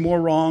wrong turns more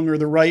wrong, or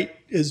the right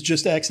is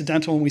just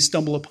accidental and we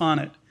stumble upon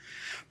it.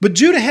 But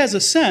Judah has a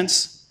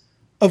sense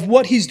of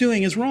what he's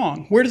doing is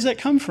wrong. Where does that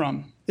come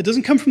from? It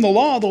doesn't come from the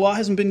law. The law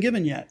hasn't been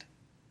given yet.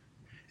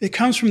 It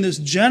comes from this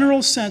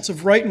general sense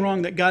of right and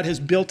wrong that God has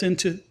built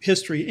into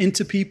history,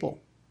 into people.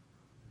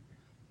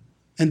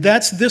 And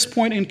that's this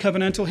point in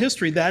covenantal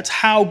history. That's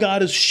how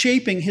God is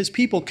shaping his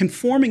people,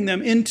 conforming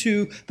them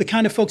into the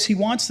kind of folks he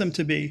wants them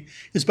to be,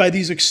 is by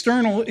these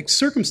external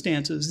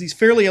circumstances. These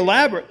fairly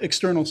elaborate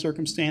external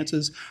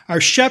circumstances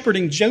are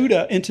shepherding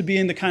Judah into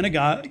being the kind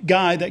of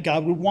guy that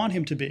God would want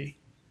him to be.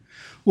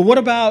 Well, what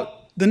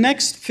about the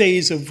next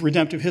phase of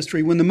redemptive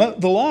history? When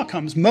the law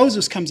comes,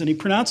 Moses comes and he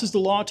pronounces the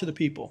law to the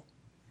people.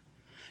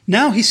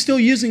 Now he's still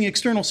using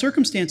external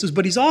circumstances,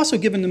 but he's also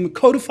given them a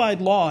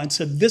codified law and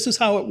said, this is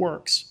how it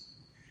works.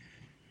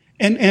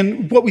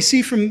 And what we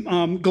see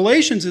from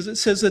Galatians is it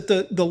says that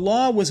the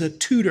law was a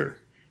tutor.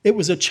 It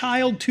was a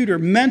child tutor,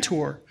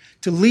 mentor,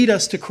 to lead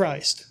us to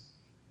Christ.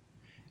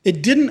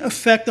 It didn't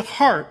affect the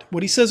heart.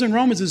 What he says in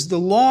Romans is the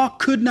law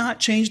could not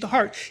change the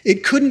heart.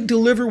 It couldn't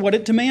deliver what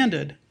it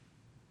demanded.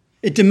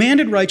 It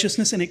demanded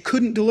righteousness, and it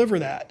couldn't deliver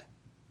that.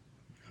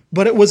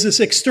 But it was this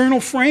external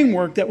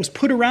framework that was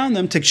put around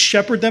them to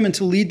shepherd them and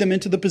to lead them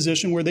into the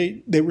position where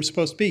they were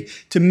supposed to be,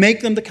 to make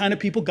them the kind of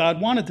people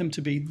God wanted them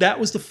to be. That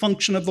was the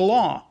function of the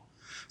law.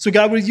 So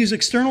God would use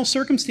external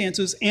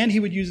circumstances and he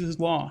would use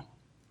his law.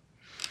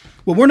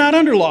 Well, we're not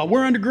under law.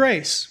 We're under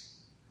grace.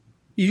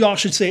 You all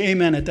should say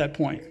amen at that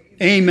point.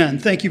 Amen.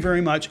 Thank you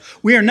very much.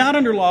 We are not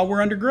under law.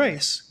 We're under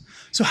grace.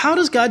 So how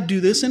does God do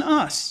this in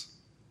us?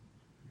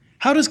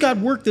 How does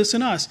God work this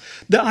in us?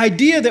 The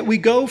idea that we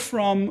go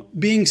from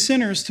being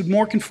sinners to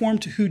more conform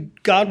to who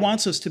God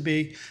wants us to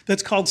be,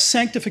 that's called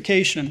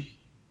sanctification.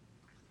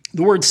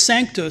 The word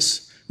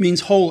sanctus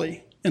means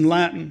holy in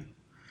Latin.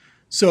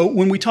 So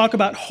when we talk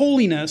about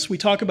holiness, we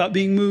talk about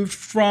being moved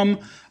from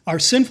our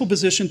sinful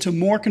position to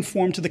more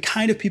conform to the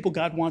kind of people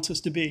God wants us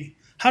to be.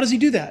 How does he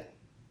do that?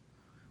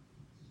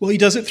 Well, he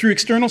does it through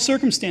external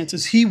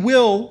circumstances. He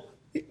will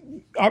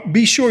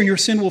be sure your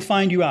sin will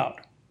find you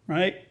out,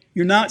 right?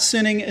 You're not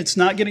sinning.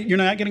 You're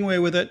not getting away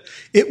with it.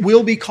 It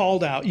will be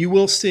called out. You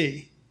will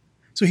see.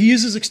 So he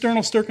uses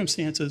external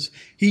circumstances.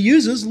 He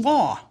uses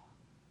law.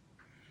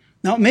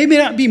 Now, it may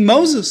not be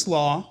Moses'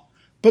 law,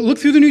 but look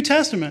through the New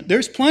Testament.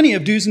 There's plenty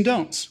of do's and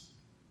don'ts.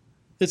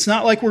 It's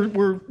not like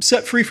we're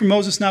set free from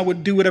Moses now, we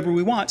do whatever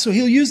we want. So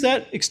he'll use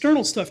that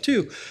external stuff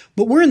too.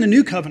 But we're in the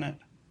new covenant.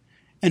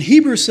 And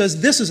Hebrews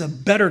says this is a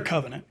better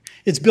covenant.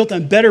 It's built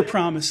on better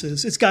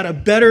promises. It's got a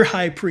better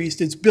high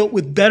priest. It's built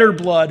with better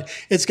blood.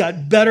 It's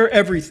got better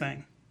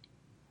everything.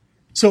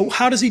 So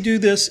how does he do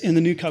this in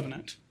the new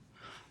covenant?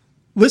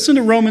 Listen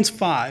to Romans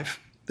 5.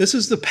 This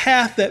is the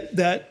path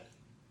that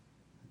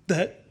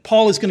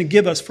Paul is going to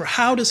give us for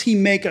how does he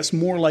make us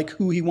more like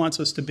who he wants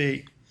us to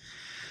be.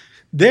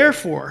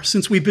 Therefore,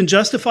 since we've been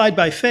justified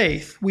by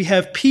faith, we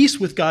have peace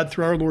with God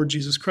through our Lord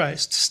Jesus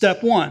Christ.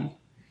 Step 1,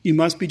 you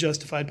must be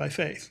justified by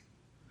faith.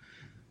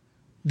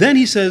 Then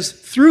he says,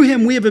 through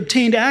him we have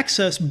obtained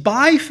access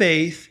by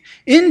faith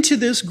into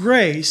this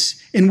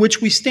grace in which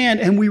we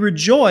stand, and we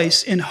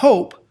rejoice in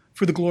hope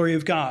for the glory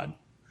of God.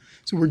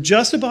 So we're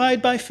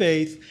justified by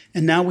faith,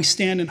 and now we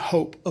stand in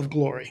hope of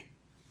glory.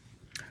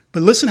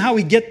 But listen how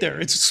we get there.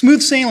 It's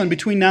smooth sailing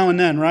between now and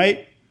then,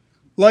 right?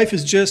 Life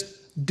is just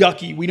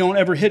ducky. We don't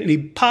ever hit any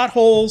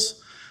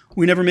potholes.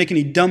 We never make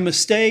any dumb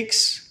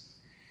mistakes.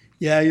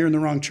 Yeah, you're in the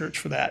wrong church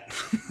for that.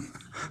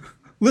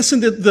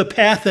 Listen to the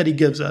path that he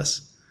gives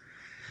us.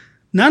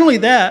 Not only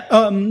that,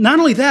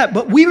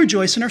 but we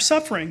rejoice in our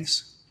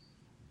sufferings.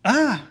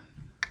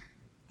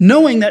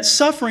 Knowing that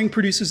suffering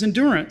produces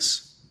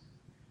endurance.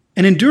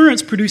 And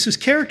endurance produces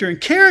character,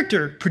 and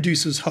character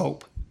produces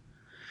hope.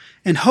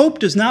 And hope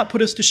does not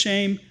put us to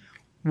shame.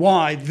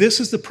 Why? This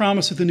is the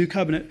promise of the new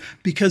covenant.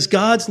 Because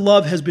God's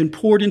love has been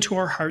poured into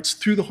our hearts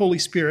through the Holy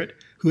Spirit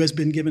who has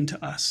been given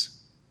to us.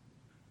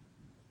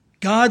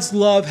 God's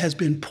love has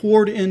been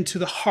poured into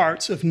the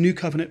hearts of new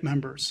covenant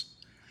members.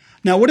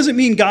 Now, what does it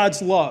mean,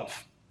 God's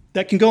love?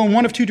 That can go in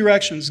one of two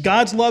directions.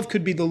 God's love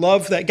could be the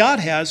love that God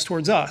has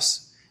towards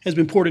us, has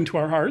been poured into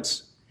our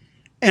hearts.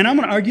 And I'm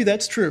going to argue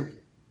that's true.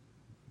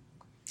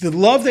 The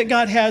love that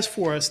God has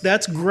for us,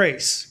 that's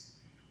grace,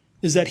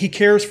 is that he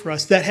cares for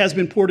us. That has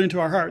been poured into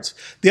our hearts.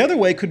 The other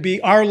way could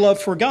be our love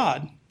for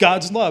God,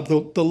 God's love,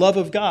 the love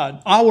of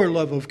God, our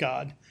love of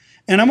God.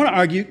 And I'm going to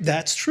argue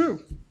that's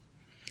true.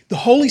 The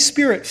Holy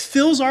Spirit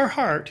fills our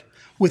heart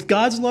with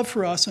God's love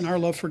for us and our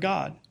love for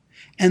God.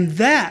 And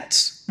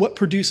that's what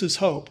produces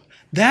hope.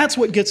 That's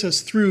what gets us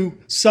through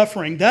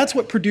suffering. That's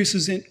what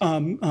produces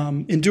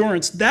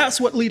endurance. That's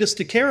what leads us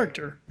to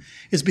character,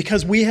 is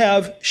because we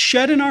have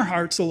shed in our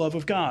hearts the love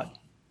of God.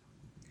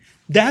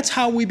 That's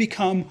how we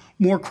become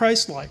more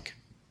Christ-like.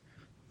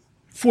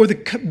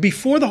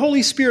 Before the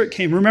Holy Spirit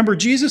came, remember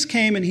Jesus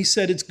came and he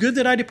said, it's good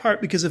that I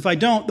depart because if I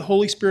don't, the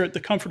Holy Spirit,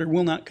 the Comforter,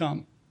 will not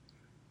come.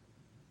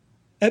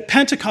 At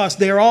Pentecost,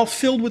 they are all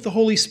filled with the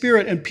Holy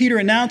Spirit, and Peter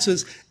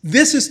announces,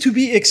 this is to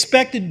be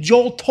expected.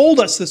 Joel told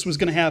us this was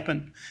going to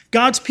happen.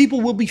 God's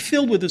people will be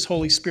filled with this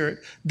Holy Spirit.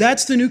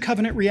 That's the new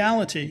covenant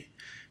reality.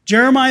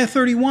 Jeremiah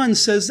 31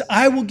 says,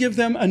 I will give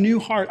them a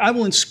new heart. I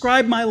will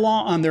inscribe my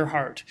law on their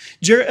heart.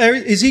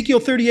 Ezekiel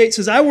 38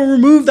 says, I will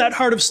remove that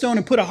heart of stone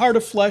and put a heart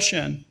of flesh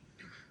in.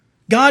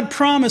 God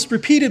promised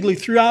repeatedly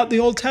throughout the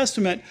Old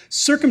Testament,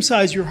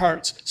 circumcise your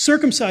hearts,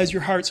 circumcise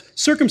your hearts,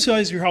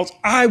 circumcise your hearts.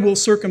 I will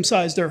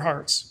circumcise their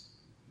hearts.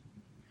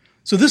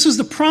 So this is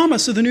the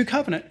promise of the new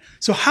covenant.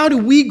 So how do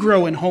we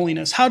grow in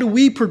holiness? How do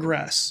we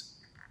progress?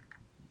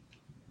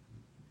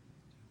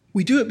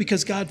 We do it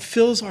because God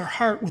fills our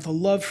heart with a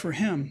love for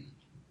him.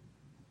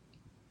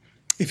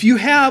 If you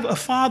have a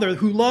father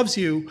who loves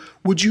you,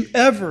 would you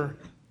ever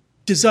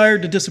desire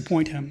to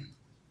disappoint him?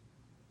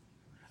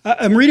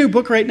 I'm reading a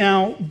book right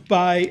now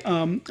by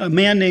a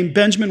man named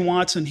Benjamin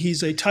Watson.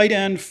 He's a tight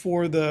end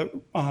for the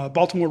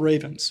Baltimore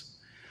Ravens.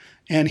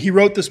 And he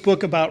wrote this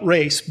book about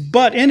race.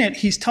 But in it,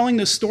 he's telling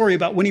this story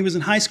about when he was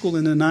in high school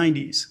in the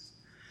 90s.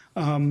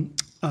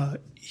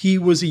 He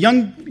was a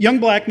young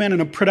black man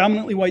in a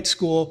predominantly white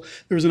school.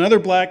 There was another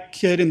black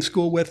kid in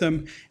school with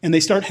him, and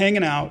they start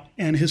hanging out.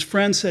 And his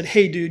friend said,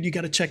 hey, dude, you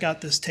got to check out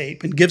this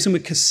tape, and gives him a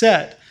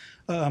cassette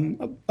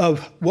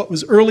of what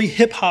was early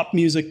hip-hop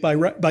music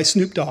by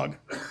Snoop Dogg.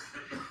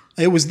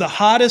 It was the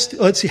hottest,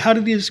 let's see, how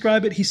did he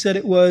describe it? He said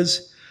it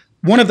was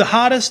one of the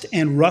hottest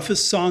and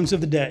roughest songs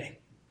of the day.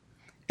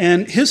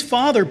 And his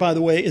father, by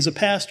the way, is a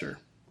pastor.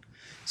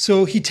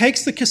 So he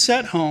takes the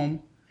cassette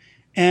home,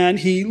 And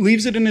he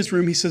leaves it in his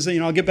room. He says,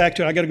 I'll get back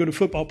to it. I got to go to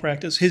football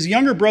practice. His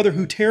younger brother,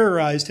 who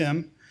terrorized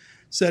him,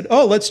 said,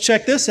 oh, let's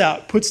check this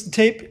out. Puts the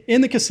tape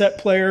in the cassette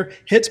player,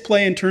 hits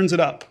play, and turns it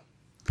up.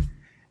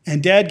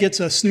 And Dad gets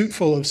a snoot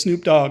full of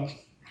Snoop Dogg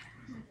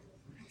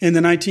in the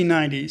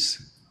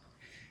 1990s.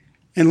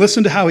 And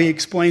listen to how he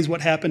explains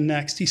what happened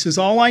next. He says,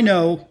 all I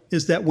know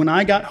is that when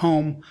I got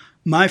home,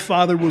 my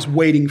father was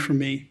waiting for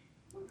me.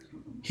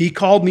 He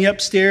called me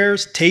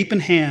upstairs, tape in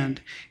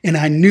hand, and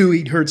I knew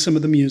he'd heard some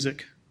of the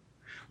music.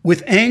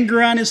 With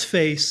anger on his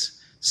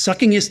face,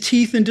 sucking his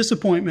teeth in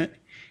disappointment,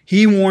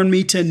 he warned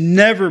me to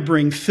never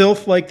bring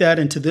filth like that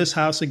into this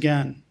house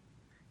again.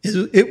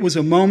 It was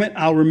a moment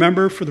I'll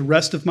remember for the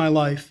rest of my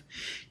life.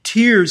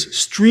 Tears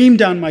streamed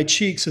down my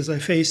cheeks as I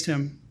faced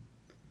him.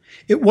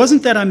 It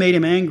wasn't that I made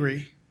him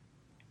angry.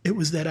 It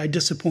was that I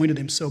disappointed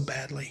him so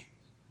badly.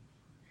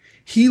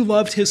 He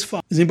loved his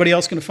father. Is anybody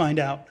else going to find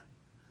out?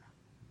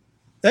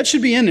 That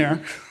should be in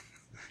there.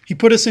 He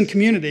put us in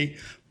community.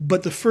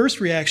 But the first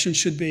reaction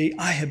should be,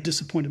 I have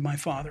disappointed my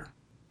father.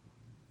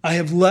 I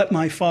have let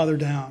my father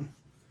down.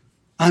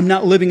 I'm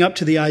not living up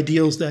to the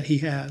ideals that he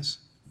has.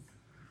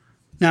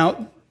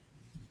 Now,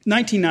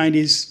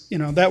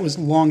 1990s, that was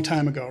a long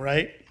time ago,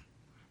 right?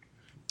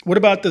 What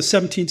about the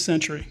 17th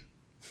century?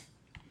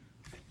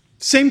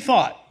 Same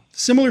thought,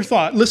 similar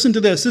thought. Listen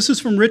to this. This is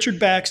from Richard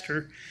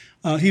Baxter.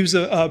 He was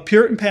a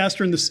Puritan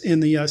pastor in the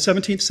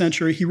 17th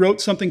century. He wrote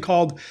something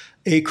called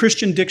a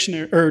Christian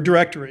dictionary or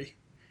directory.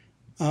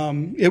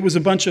 It was a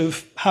bunch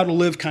of how to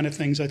live kind of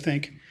things, I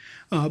think.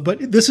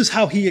 But this is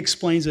how he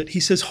explains it. He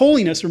says,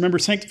 holiness, remember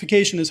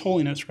sanctification is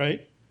holiness,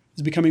 right?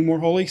 Is becoming more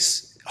holy.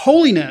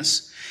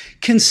 Holiness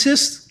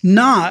consists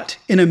not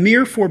in a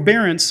mere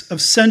forbearance of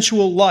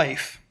sensual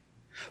life,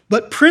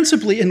 but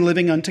principally in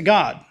living unto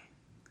God.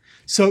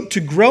 So to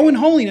grow in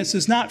holiness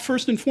is not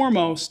first and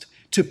foremost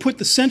to put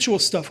the sensual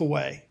stuff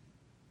away.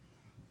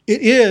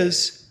 It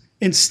is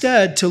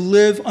instead to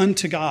live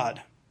unto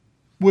God,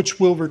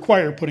 which will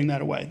require putting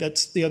that away.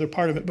 That's the other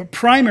part of it. But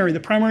the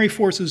primary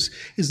force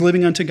is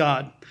living unto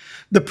God.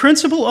 The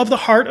principle of the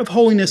heart of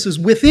holiness is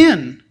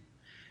within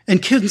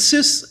and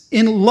consists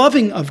in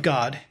loving of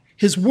God,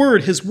 his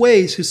word, his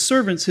ways, his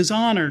servants, his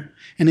honor,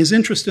 and his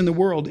interest in the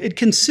world. It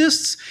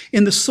consists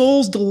in the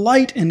soul's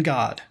delight in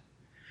God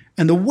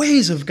and the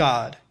ways of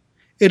God.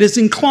 It is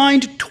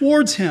inclined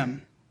towards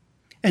him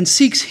and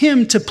seeks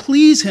him to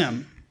please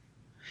him.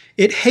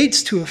 It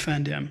hates to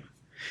offend him.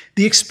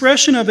 The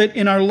expression of it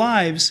in our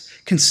lives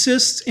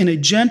consists in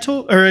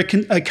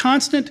a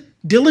constant,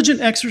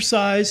 diligent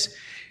exercise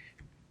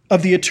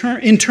of the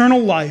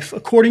internal life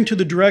according to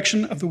the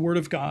direction of the Word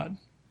of God.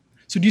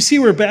 So do you see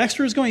where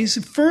Baxter is going? He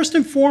said, first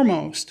and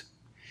foremost,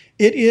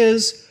 it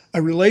is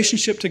a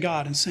relationship to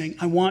God and saying,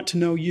 I want to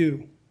know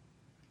you.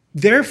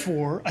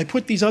 Therefore, I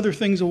put these other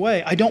things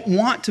away. I don't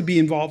want to be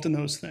involved in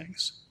those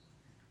things.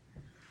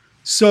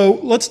 So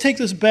let's take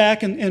this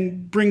back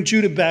and bring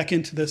Judah back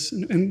into this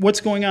and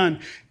what's going on.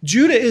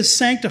 Judah is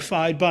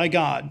sanctified by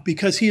God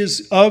because he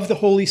is of the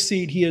holy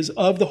seed. He is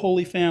of the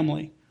holy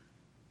family,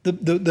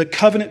 the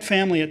covenant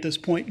family at this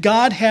point.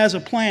 God has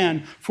a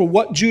plan for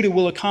what Judah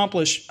will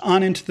accomplish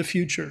on into the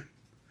future.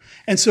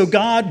 And so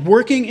God,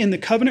 working in the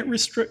covenant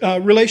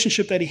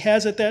relationship that he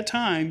has at that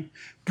time,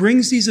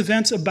 brings these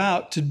events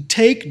about to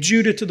take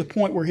Judah to the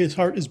point where his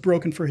heart is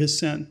broken for his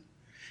sin.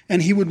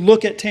 And he would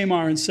look at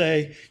Tamar and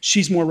say,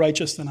 she's more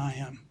righteous than I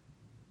am.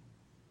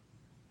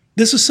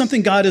 This is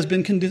something God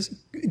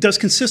does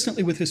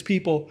consistently with his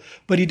people,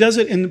 but he does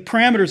it in the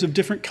parameters of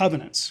different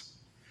covenants.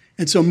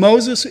 And so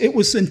Moses, it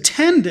was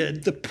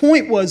intended, the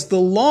point was the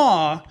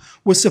law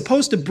was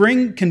supposed to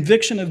bring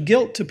conviction of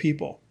guilt to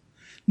people,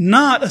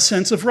 not a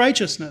sense of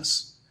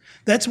righteousness.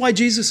 That's why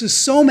Jesus is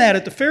so mad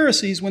at the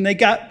Pharisees when we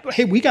got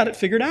it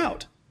figured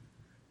out.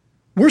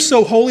 We're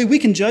so holy, we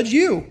can judge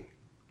you.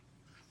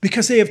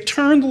 Because they have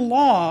turned the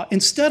law,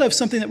 instead of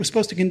something that was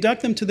supposed to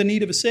conduct them to the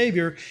need of a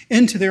Savior,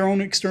 into their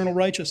own external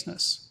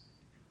righteousness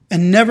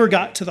and never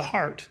got to the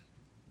heart.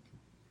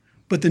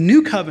 But the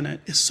new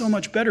covenant is so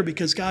much better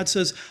because God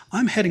says,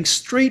 I'm heading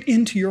straight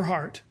into your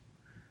heart.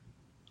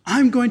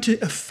 I'm going to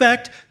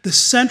affect the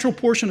central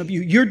portion of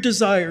you, your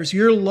desires,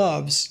 your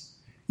loves,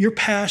 your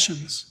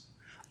passions.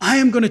 I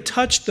am going to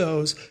touch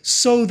those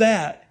so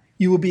that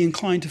you will be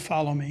inclined to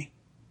follow me,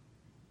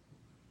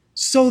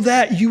 so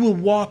that you will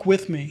walk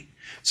with me.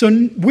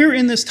 So we're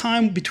in this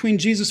time between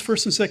Jesus'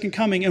 first and second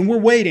coming, and we're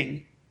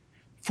waiting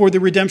for the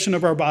redemption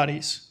of our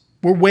bodies.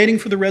 We're waiting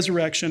for the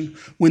resurrection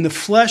when the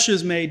flesh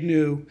is made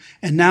new,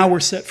 and now we're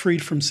set free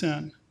from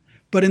sin.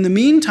 But in the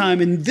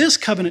meantime, in this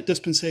covenant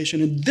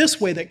dispensation, in this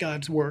way that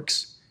God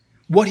works,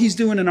 what he's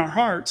doing in our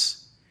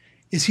hearts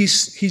is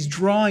he's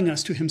drawing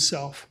us to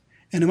himself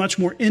in a much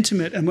more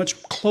intimate and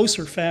much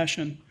closer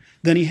fashion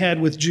than he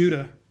had with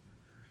Judah.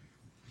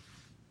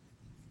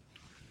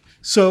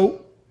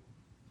 So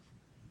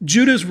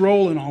Judah's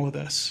role in all of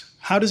this,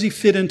 how does he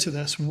fit into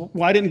this?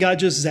 Why didn't God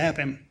just zap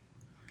him?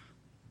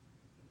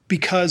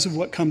 Because of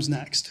what comes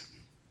next.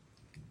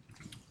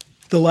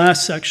 The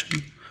last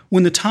section.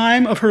 When the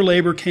time of her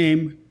labor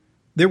came,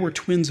 there were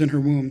twins in her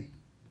womb.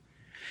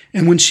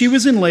 And when she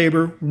was in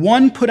labor,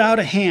 one put out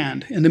a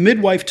hand, and the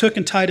midwife took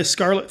and tied a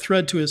scarlet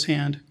thread to his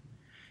hand,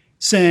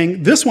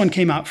 saying, "This one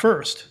came out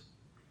first."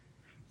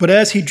 But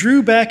as he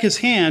drew back his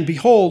hand,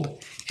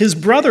 behold, his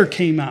brother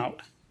came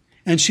out.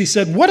 And she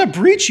said, "What a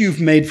breach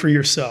you've made for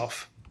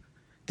yourself."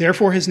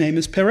 Therefore his name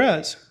is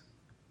Perez.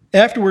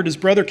 Afterward his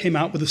brother came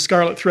out with a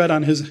scarlet thread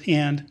on his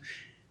hand,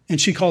 and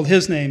she called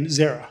his name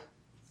Zerah.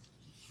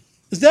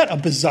 Is that a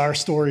bizarre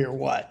story or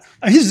what?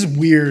 I mean, this is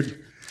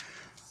weird.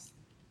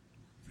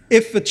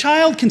 If a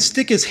child can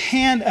stick his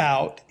hand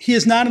out, he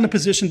is not in a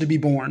position to be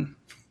born,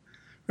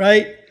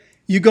 right?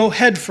 You go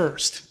head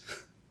first.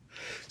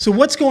 So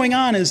what's going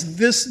on is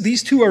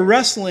these two are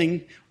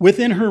wrestling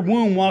within her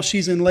womb while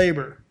she's in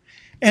labor.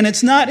 And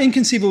it's not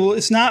inconceivable.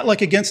 It's not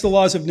like against the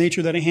laws of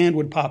nature that a hand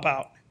would pop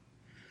out.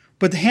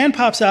 But the hand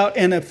pops out,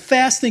 and a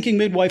fast-thinking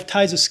midwife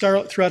ties a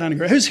scarlet thread on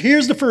her.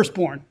 Here's the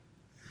firstborn.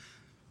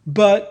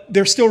 But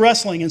they're still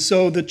wrestling, and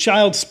so the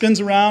child spins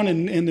around,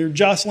 and they're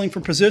jostling for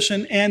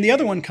position, and the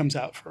other one comes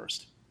out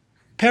first.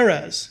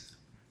 Perez.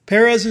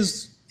 Perez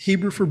is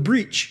Hebrew for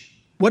breach.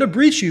 What a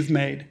breach you've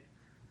made.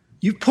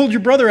 You've pulled your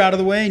brother out of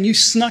the way, and you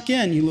snuck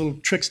in, you little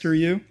trickster,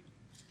 you.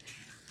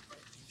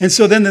 And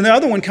so then the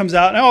other one comes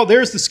out, and, oh,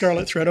 there's the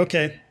scarlet thread.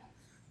 Okay.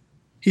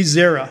 He's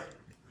Zerah.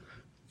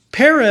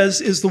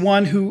 Perez is the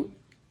one who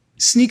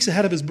sneaks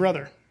ahead of his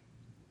brother.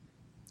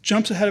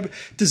 Jumps ahead of.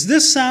 Does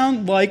this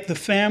sound like the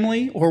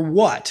family or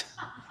what?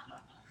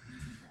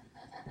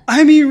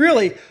 I mean,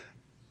 really,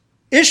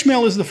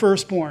 Ishmael is the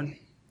firstborn.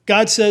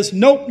 God says,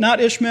 nope, not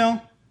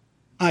Ishmael,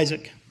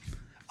 Isaac.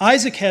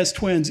 Isaac has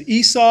twins,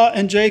 Esau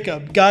and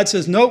Jacob. God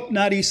says, nope,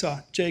 not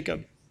Esau,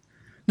 Jacob.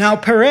 Now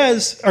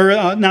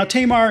now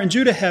Tamar and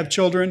Judah have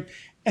children,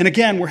 and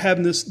again, we're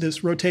having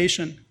this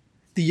rotation.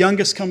 The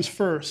youngest comes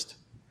first.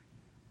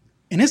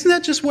 And isn't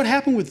that just what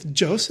happened with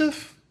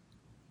Joseph?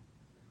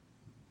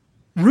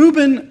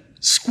 Reuben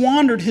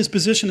squandered his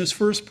position as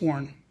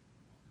firstborn.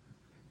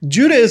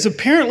 Judah is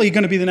apparently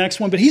going to be the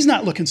next one, but he's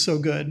not looking so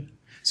good.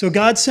 So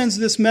God sends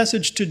this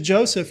message to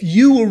Joseph: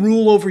 you will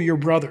rule over your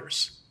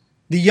brothers.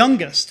 The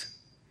youngest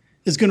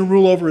is going to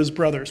rule over his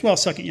brothers. Well,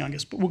 second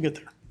youngest, but we'll get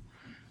there.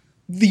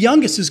 The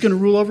youngest is going to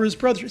rule over his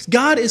brothers.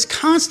 God is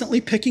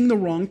constantly picking the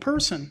wrong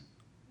person.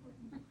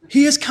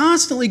 He is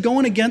constantly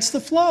going against the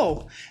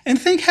flow. And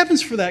thank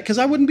heavens for that, because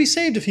I wouldn't be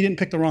saved if he didn't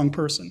pick the wrong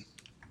person.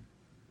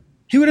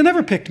 He would have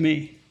never picked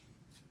me.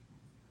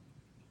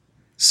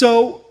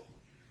 So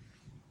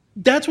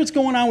that's what's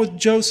going on with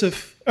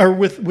Joseph, or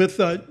with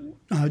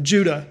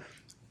Judah,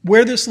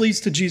 where this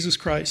leads to Jesus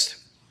Christ.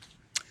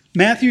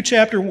 Matthew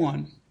chapter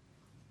 1,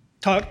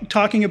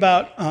 talking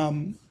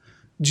about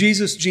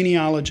Jesus'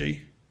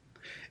 genealogy.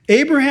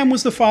 Abraham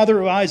was the father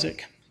of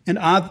Isaac, and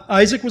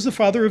Isaac was the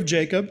father of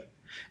Jacob,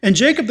 and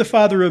Jacob the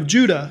father of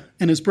Judah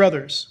and his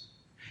brothers,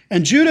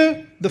 and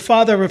Judah the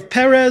father of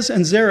Perez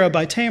and Zerah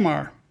by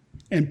Tamar,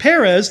 and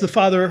Perez the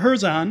father of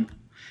Herzon,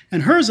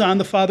 and Herzon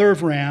the father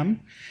of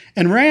Ram,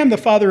 and Ram the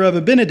father of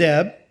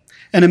Abinadab,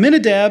 and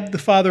Aminadab the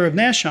father of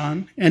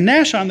Nahshon, and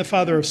Nahshon the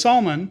father of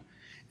Salmon,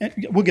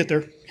 and we'll get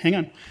there, hang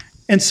on,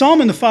 and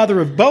Salmon the father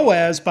of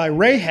Boaz by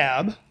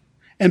Rahab,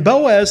 and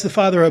Boaz the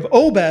father of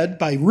Obed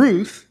by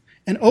Ruth,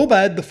 and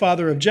Obed the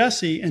father of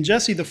Jesse, and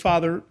Jesse the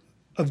father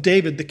of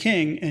David the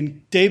king,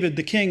 and David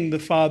the king the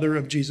father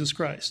of Jesus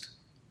Christ.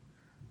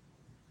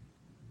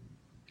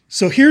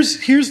 So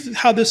here's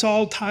how this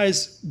all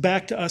ties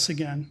back to us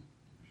again.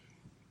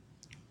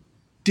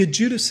 Did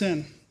Judah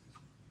sin?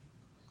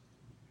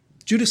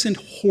 Judah sinned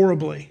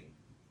horribly.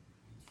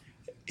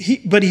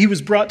 But he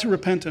was brought to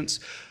repentance.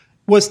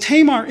 Was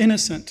Tamar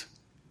innocent?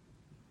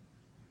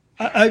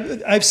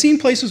 I've seen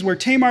places where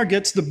Tamar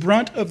gets the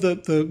brunt of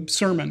the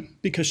sermon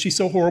because she's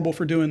so horrible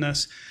for doing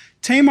this.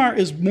 Tamar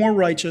is more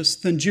righteous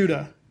than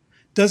Judah.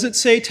 Does it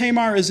say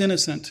Tamar is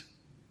innocent?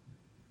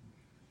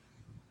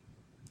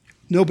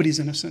 Nobody's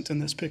innocent in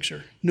this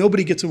picture.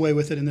 Nobody gets away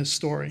with it in this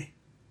story.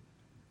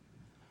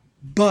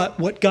 But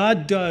what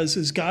God does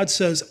is God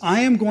says, I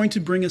am going to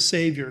bring a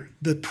Savior,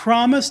 the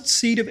promised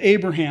seed of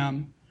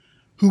Abraham,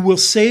 who will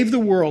save the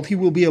world. He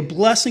will be a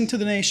blessing to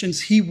the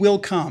nations. He will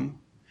come.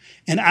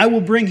 And I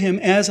will bring him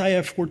as I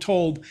have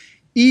foretold,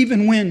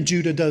 even when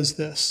Judah does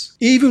this,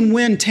 even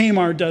when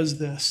Tamar does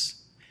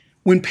this,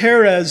 when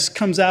Perez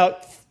comes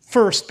out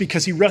first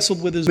because he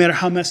wrestled with his, no matter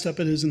how messed up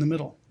it is in the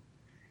middle.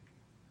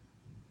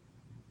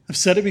 I've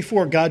said it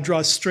before, God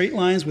draws straight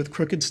lines with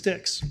crooked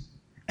sticks.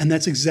 And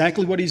that's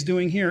exactly what he's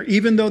doing here.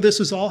 Even though this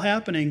is all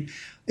happening,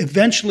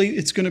 eventually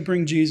it's going to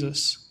bring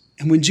Jesus.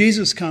 And when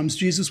Jesus comes,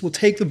 Jesus will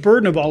take the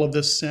burden of all of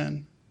this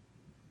sin.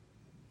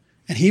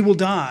 And he will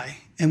die.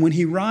 And when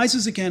he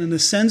rises again and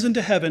ascends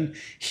into heaven,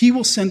 he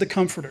will send the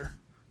Comforter,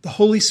 the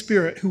Holy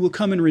Spirit, who will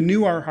come and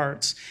renew our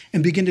hearts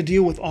and begin to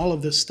deal with all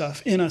of this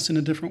stuff in us in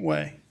a different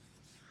way.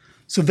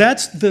 So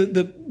that's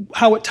the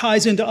how it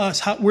ties into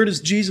us. Where does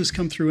Jesus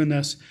come through in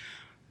this?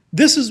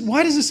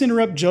 Why does this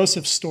interrupt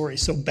Joseph's story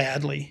so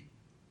badly?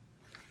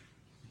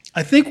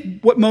 I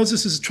think what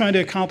Moses is trying to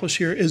accomplish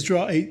here is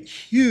draw a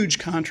huge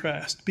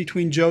contrast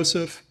between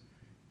Joseph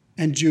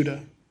and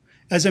Judah.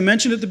 As I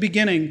mentioned at the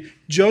beginning,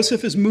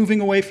 Joseph is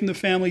moving away from the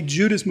family,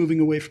 Judah is moving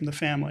away from the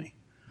family.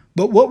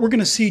 But what we're going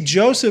to see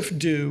Joseph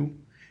do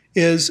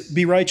is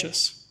be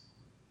righteous.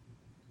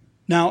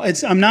 Now,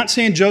 I'm not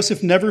saying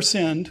Joseph never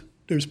sinned.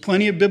 There's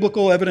plenty of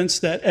biblical evidence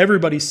that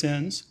everybody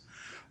sins.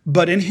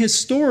 But in his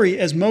story,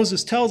 as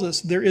Moses tells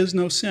us, there is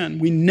no sin.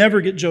 We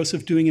never get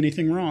Joseph doing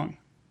anything wrong.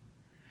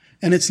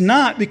 And it's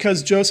not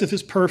because Joseph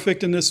is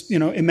perfect in this,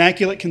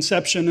 immaculate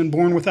conception and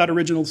born without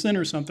original sin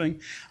or something.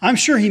 I'm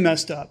sure he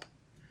messed up.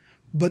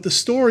 But the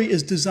story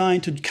is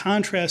designed to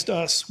contrast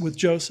us with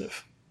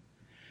Joseph,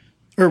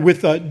 or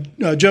with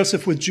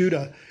Joseph with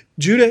Judah.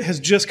 Judah has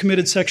just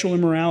committed sexual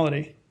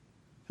immorality.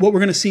 What we're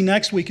going to see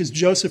next week is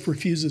Joseph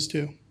refuses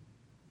to.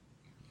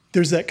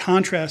 There's that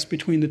contrast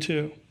between the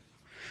two.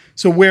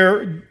 So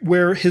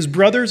where his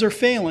brothers are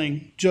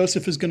failing,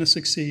 Joseph is going to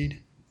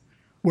succeed.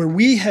 Where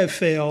we have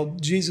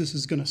failed, Jesus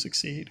is going to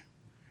succeed.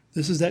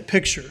 This is that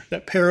picture,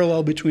 that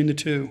parallel between the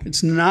two.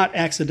 It's not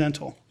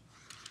accidental.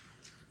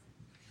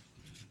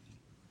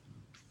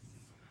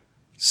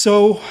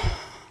 So,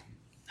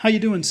 how you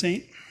doing,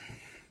 Saint?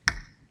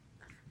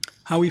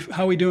 How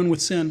we doing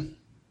with sin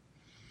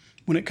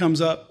when it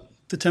comes up?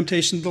 The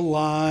temptation to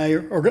lie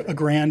or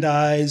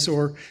aggrandize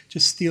or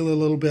just steal a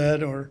little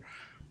bit or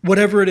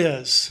whatever it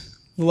is,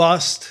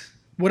 lust,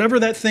 whatever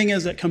that thing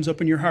is that comes up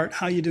in your heart,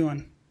 how you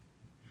doing?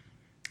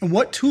 And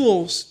what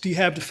tools do you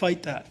have to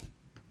fight that?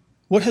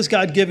 What has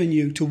God given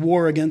you to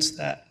war against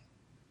that?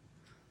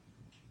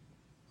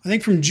 I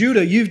think from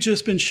Judah, you've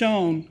just been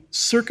shown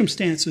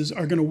circumstances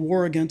are going to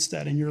war against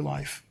that in your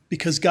life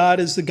because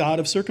God is the God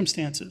of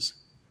circumstances.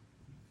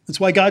 That's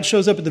why God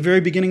shows up at the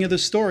very beginning of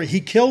this story. He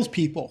kills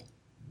people.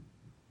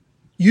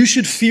 You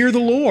should fear the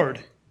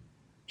Lord.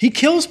 He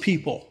kills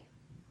people.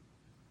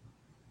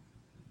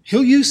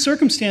 He'll use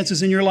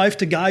circumstances in your life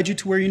to guide you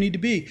to where you need to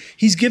be.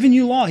 He's given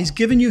you law. He's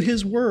given you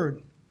his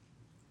word.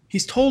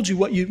 He's told you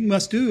what you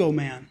must do, O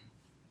man.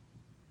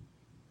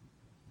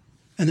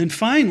 And then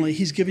finally,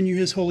 he's given you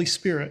his Holy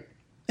Spirit.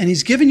 And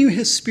he's given you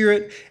his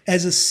Spirit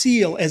as a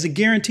seal, as a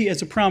guarantee,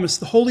 as a promise.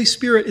 The Holy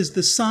Spirit is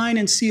the sign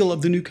and seal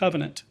of the new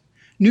covenant.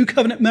 New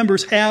covenant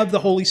members have the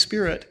Holy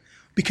Spirit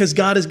because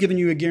God has given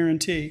you a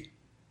guarantee.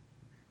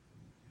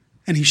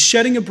 And he's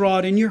shedding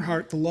abroad in your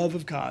heart the love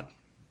of God.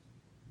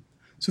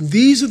 So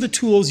these are the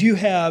tools you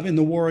have in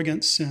the war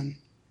against sin.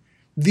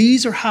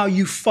 These are how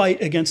you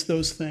fight against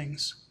those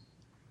things.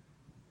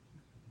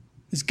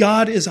 As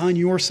God is on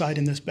your side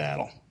in this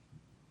battle.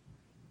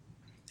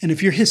 And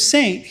if you're his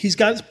saint, he's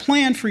got a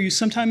plan for you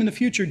sometime in the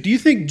future. Do you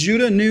think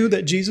Judah knew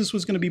that Jesus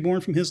was going to be born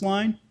from his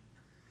line?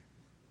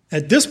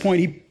 At this point,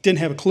 he didn't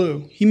have a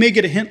clue. He may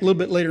get a hint a little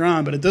bit later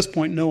on, but at this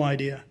point, no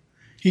idea.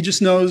 He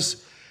just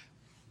knows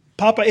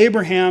Papa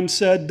Abraham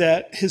said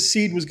that his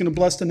seed was going to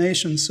bless the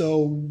nation,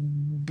 so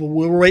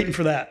we're waiting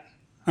for that.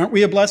 Aren't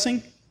we a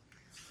blessing?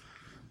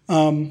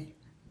 God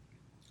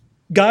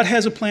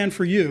has a plan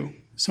for you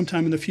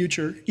sometime in the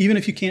future, even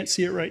if you can't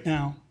see it right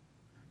now.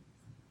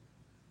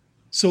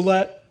 So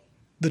let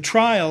the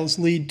trials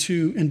lead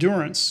to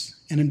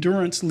endurance, and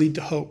endurance lead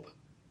to hope,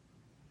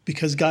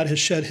 because God has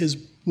shed his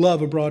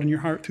love abroad in your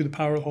heart through the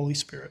power of the Holy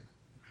Spirit.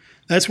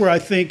 That's where I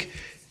think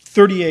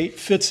 38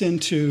 fits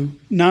into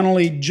not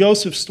only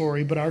Joseph's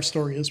story, but our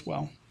story as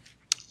well.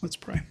 Let's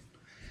pray.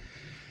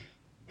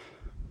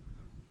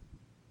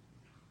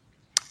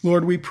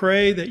 Lord, we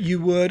pray that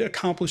you would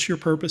accomplish your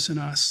purpose in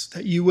us,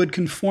 that you would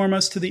conform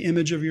us to the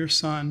image of your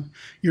Son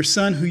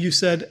who you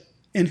said,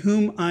 in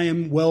whom I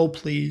am well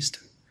pleased.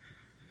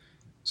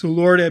 So,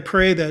 Lord, I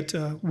pray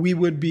that we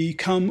would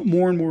become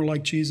more and more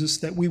like Jesus,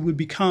 that we would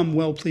become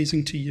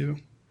well-pleasing to you.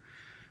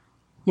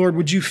 Lord,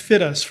 would you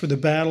fit us for the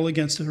battle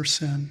against our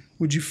sin?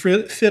 Would you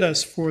fit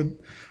us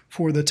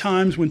for the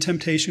times when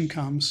temptation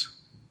comes?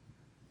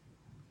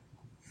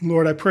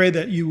 Lord, I pray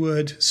that you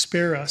would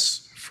spare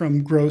us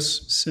from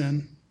gross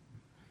sin,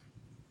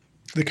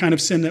 the kind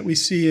of sin that we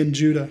see in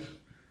Judah.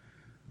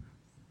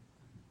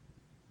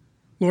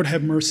 Lord,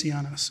 have mercy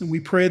on us. And we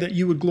pray that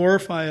you would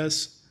glorify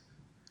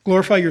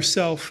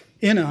yourself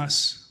in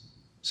us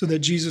so that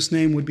Jesus'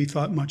 name would be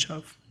thought much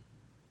of.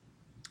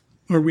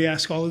 Lord, we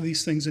ask all of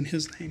these things in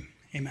his name.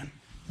 Amen.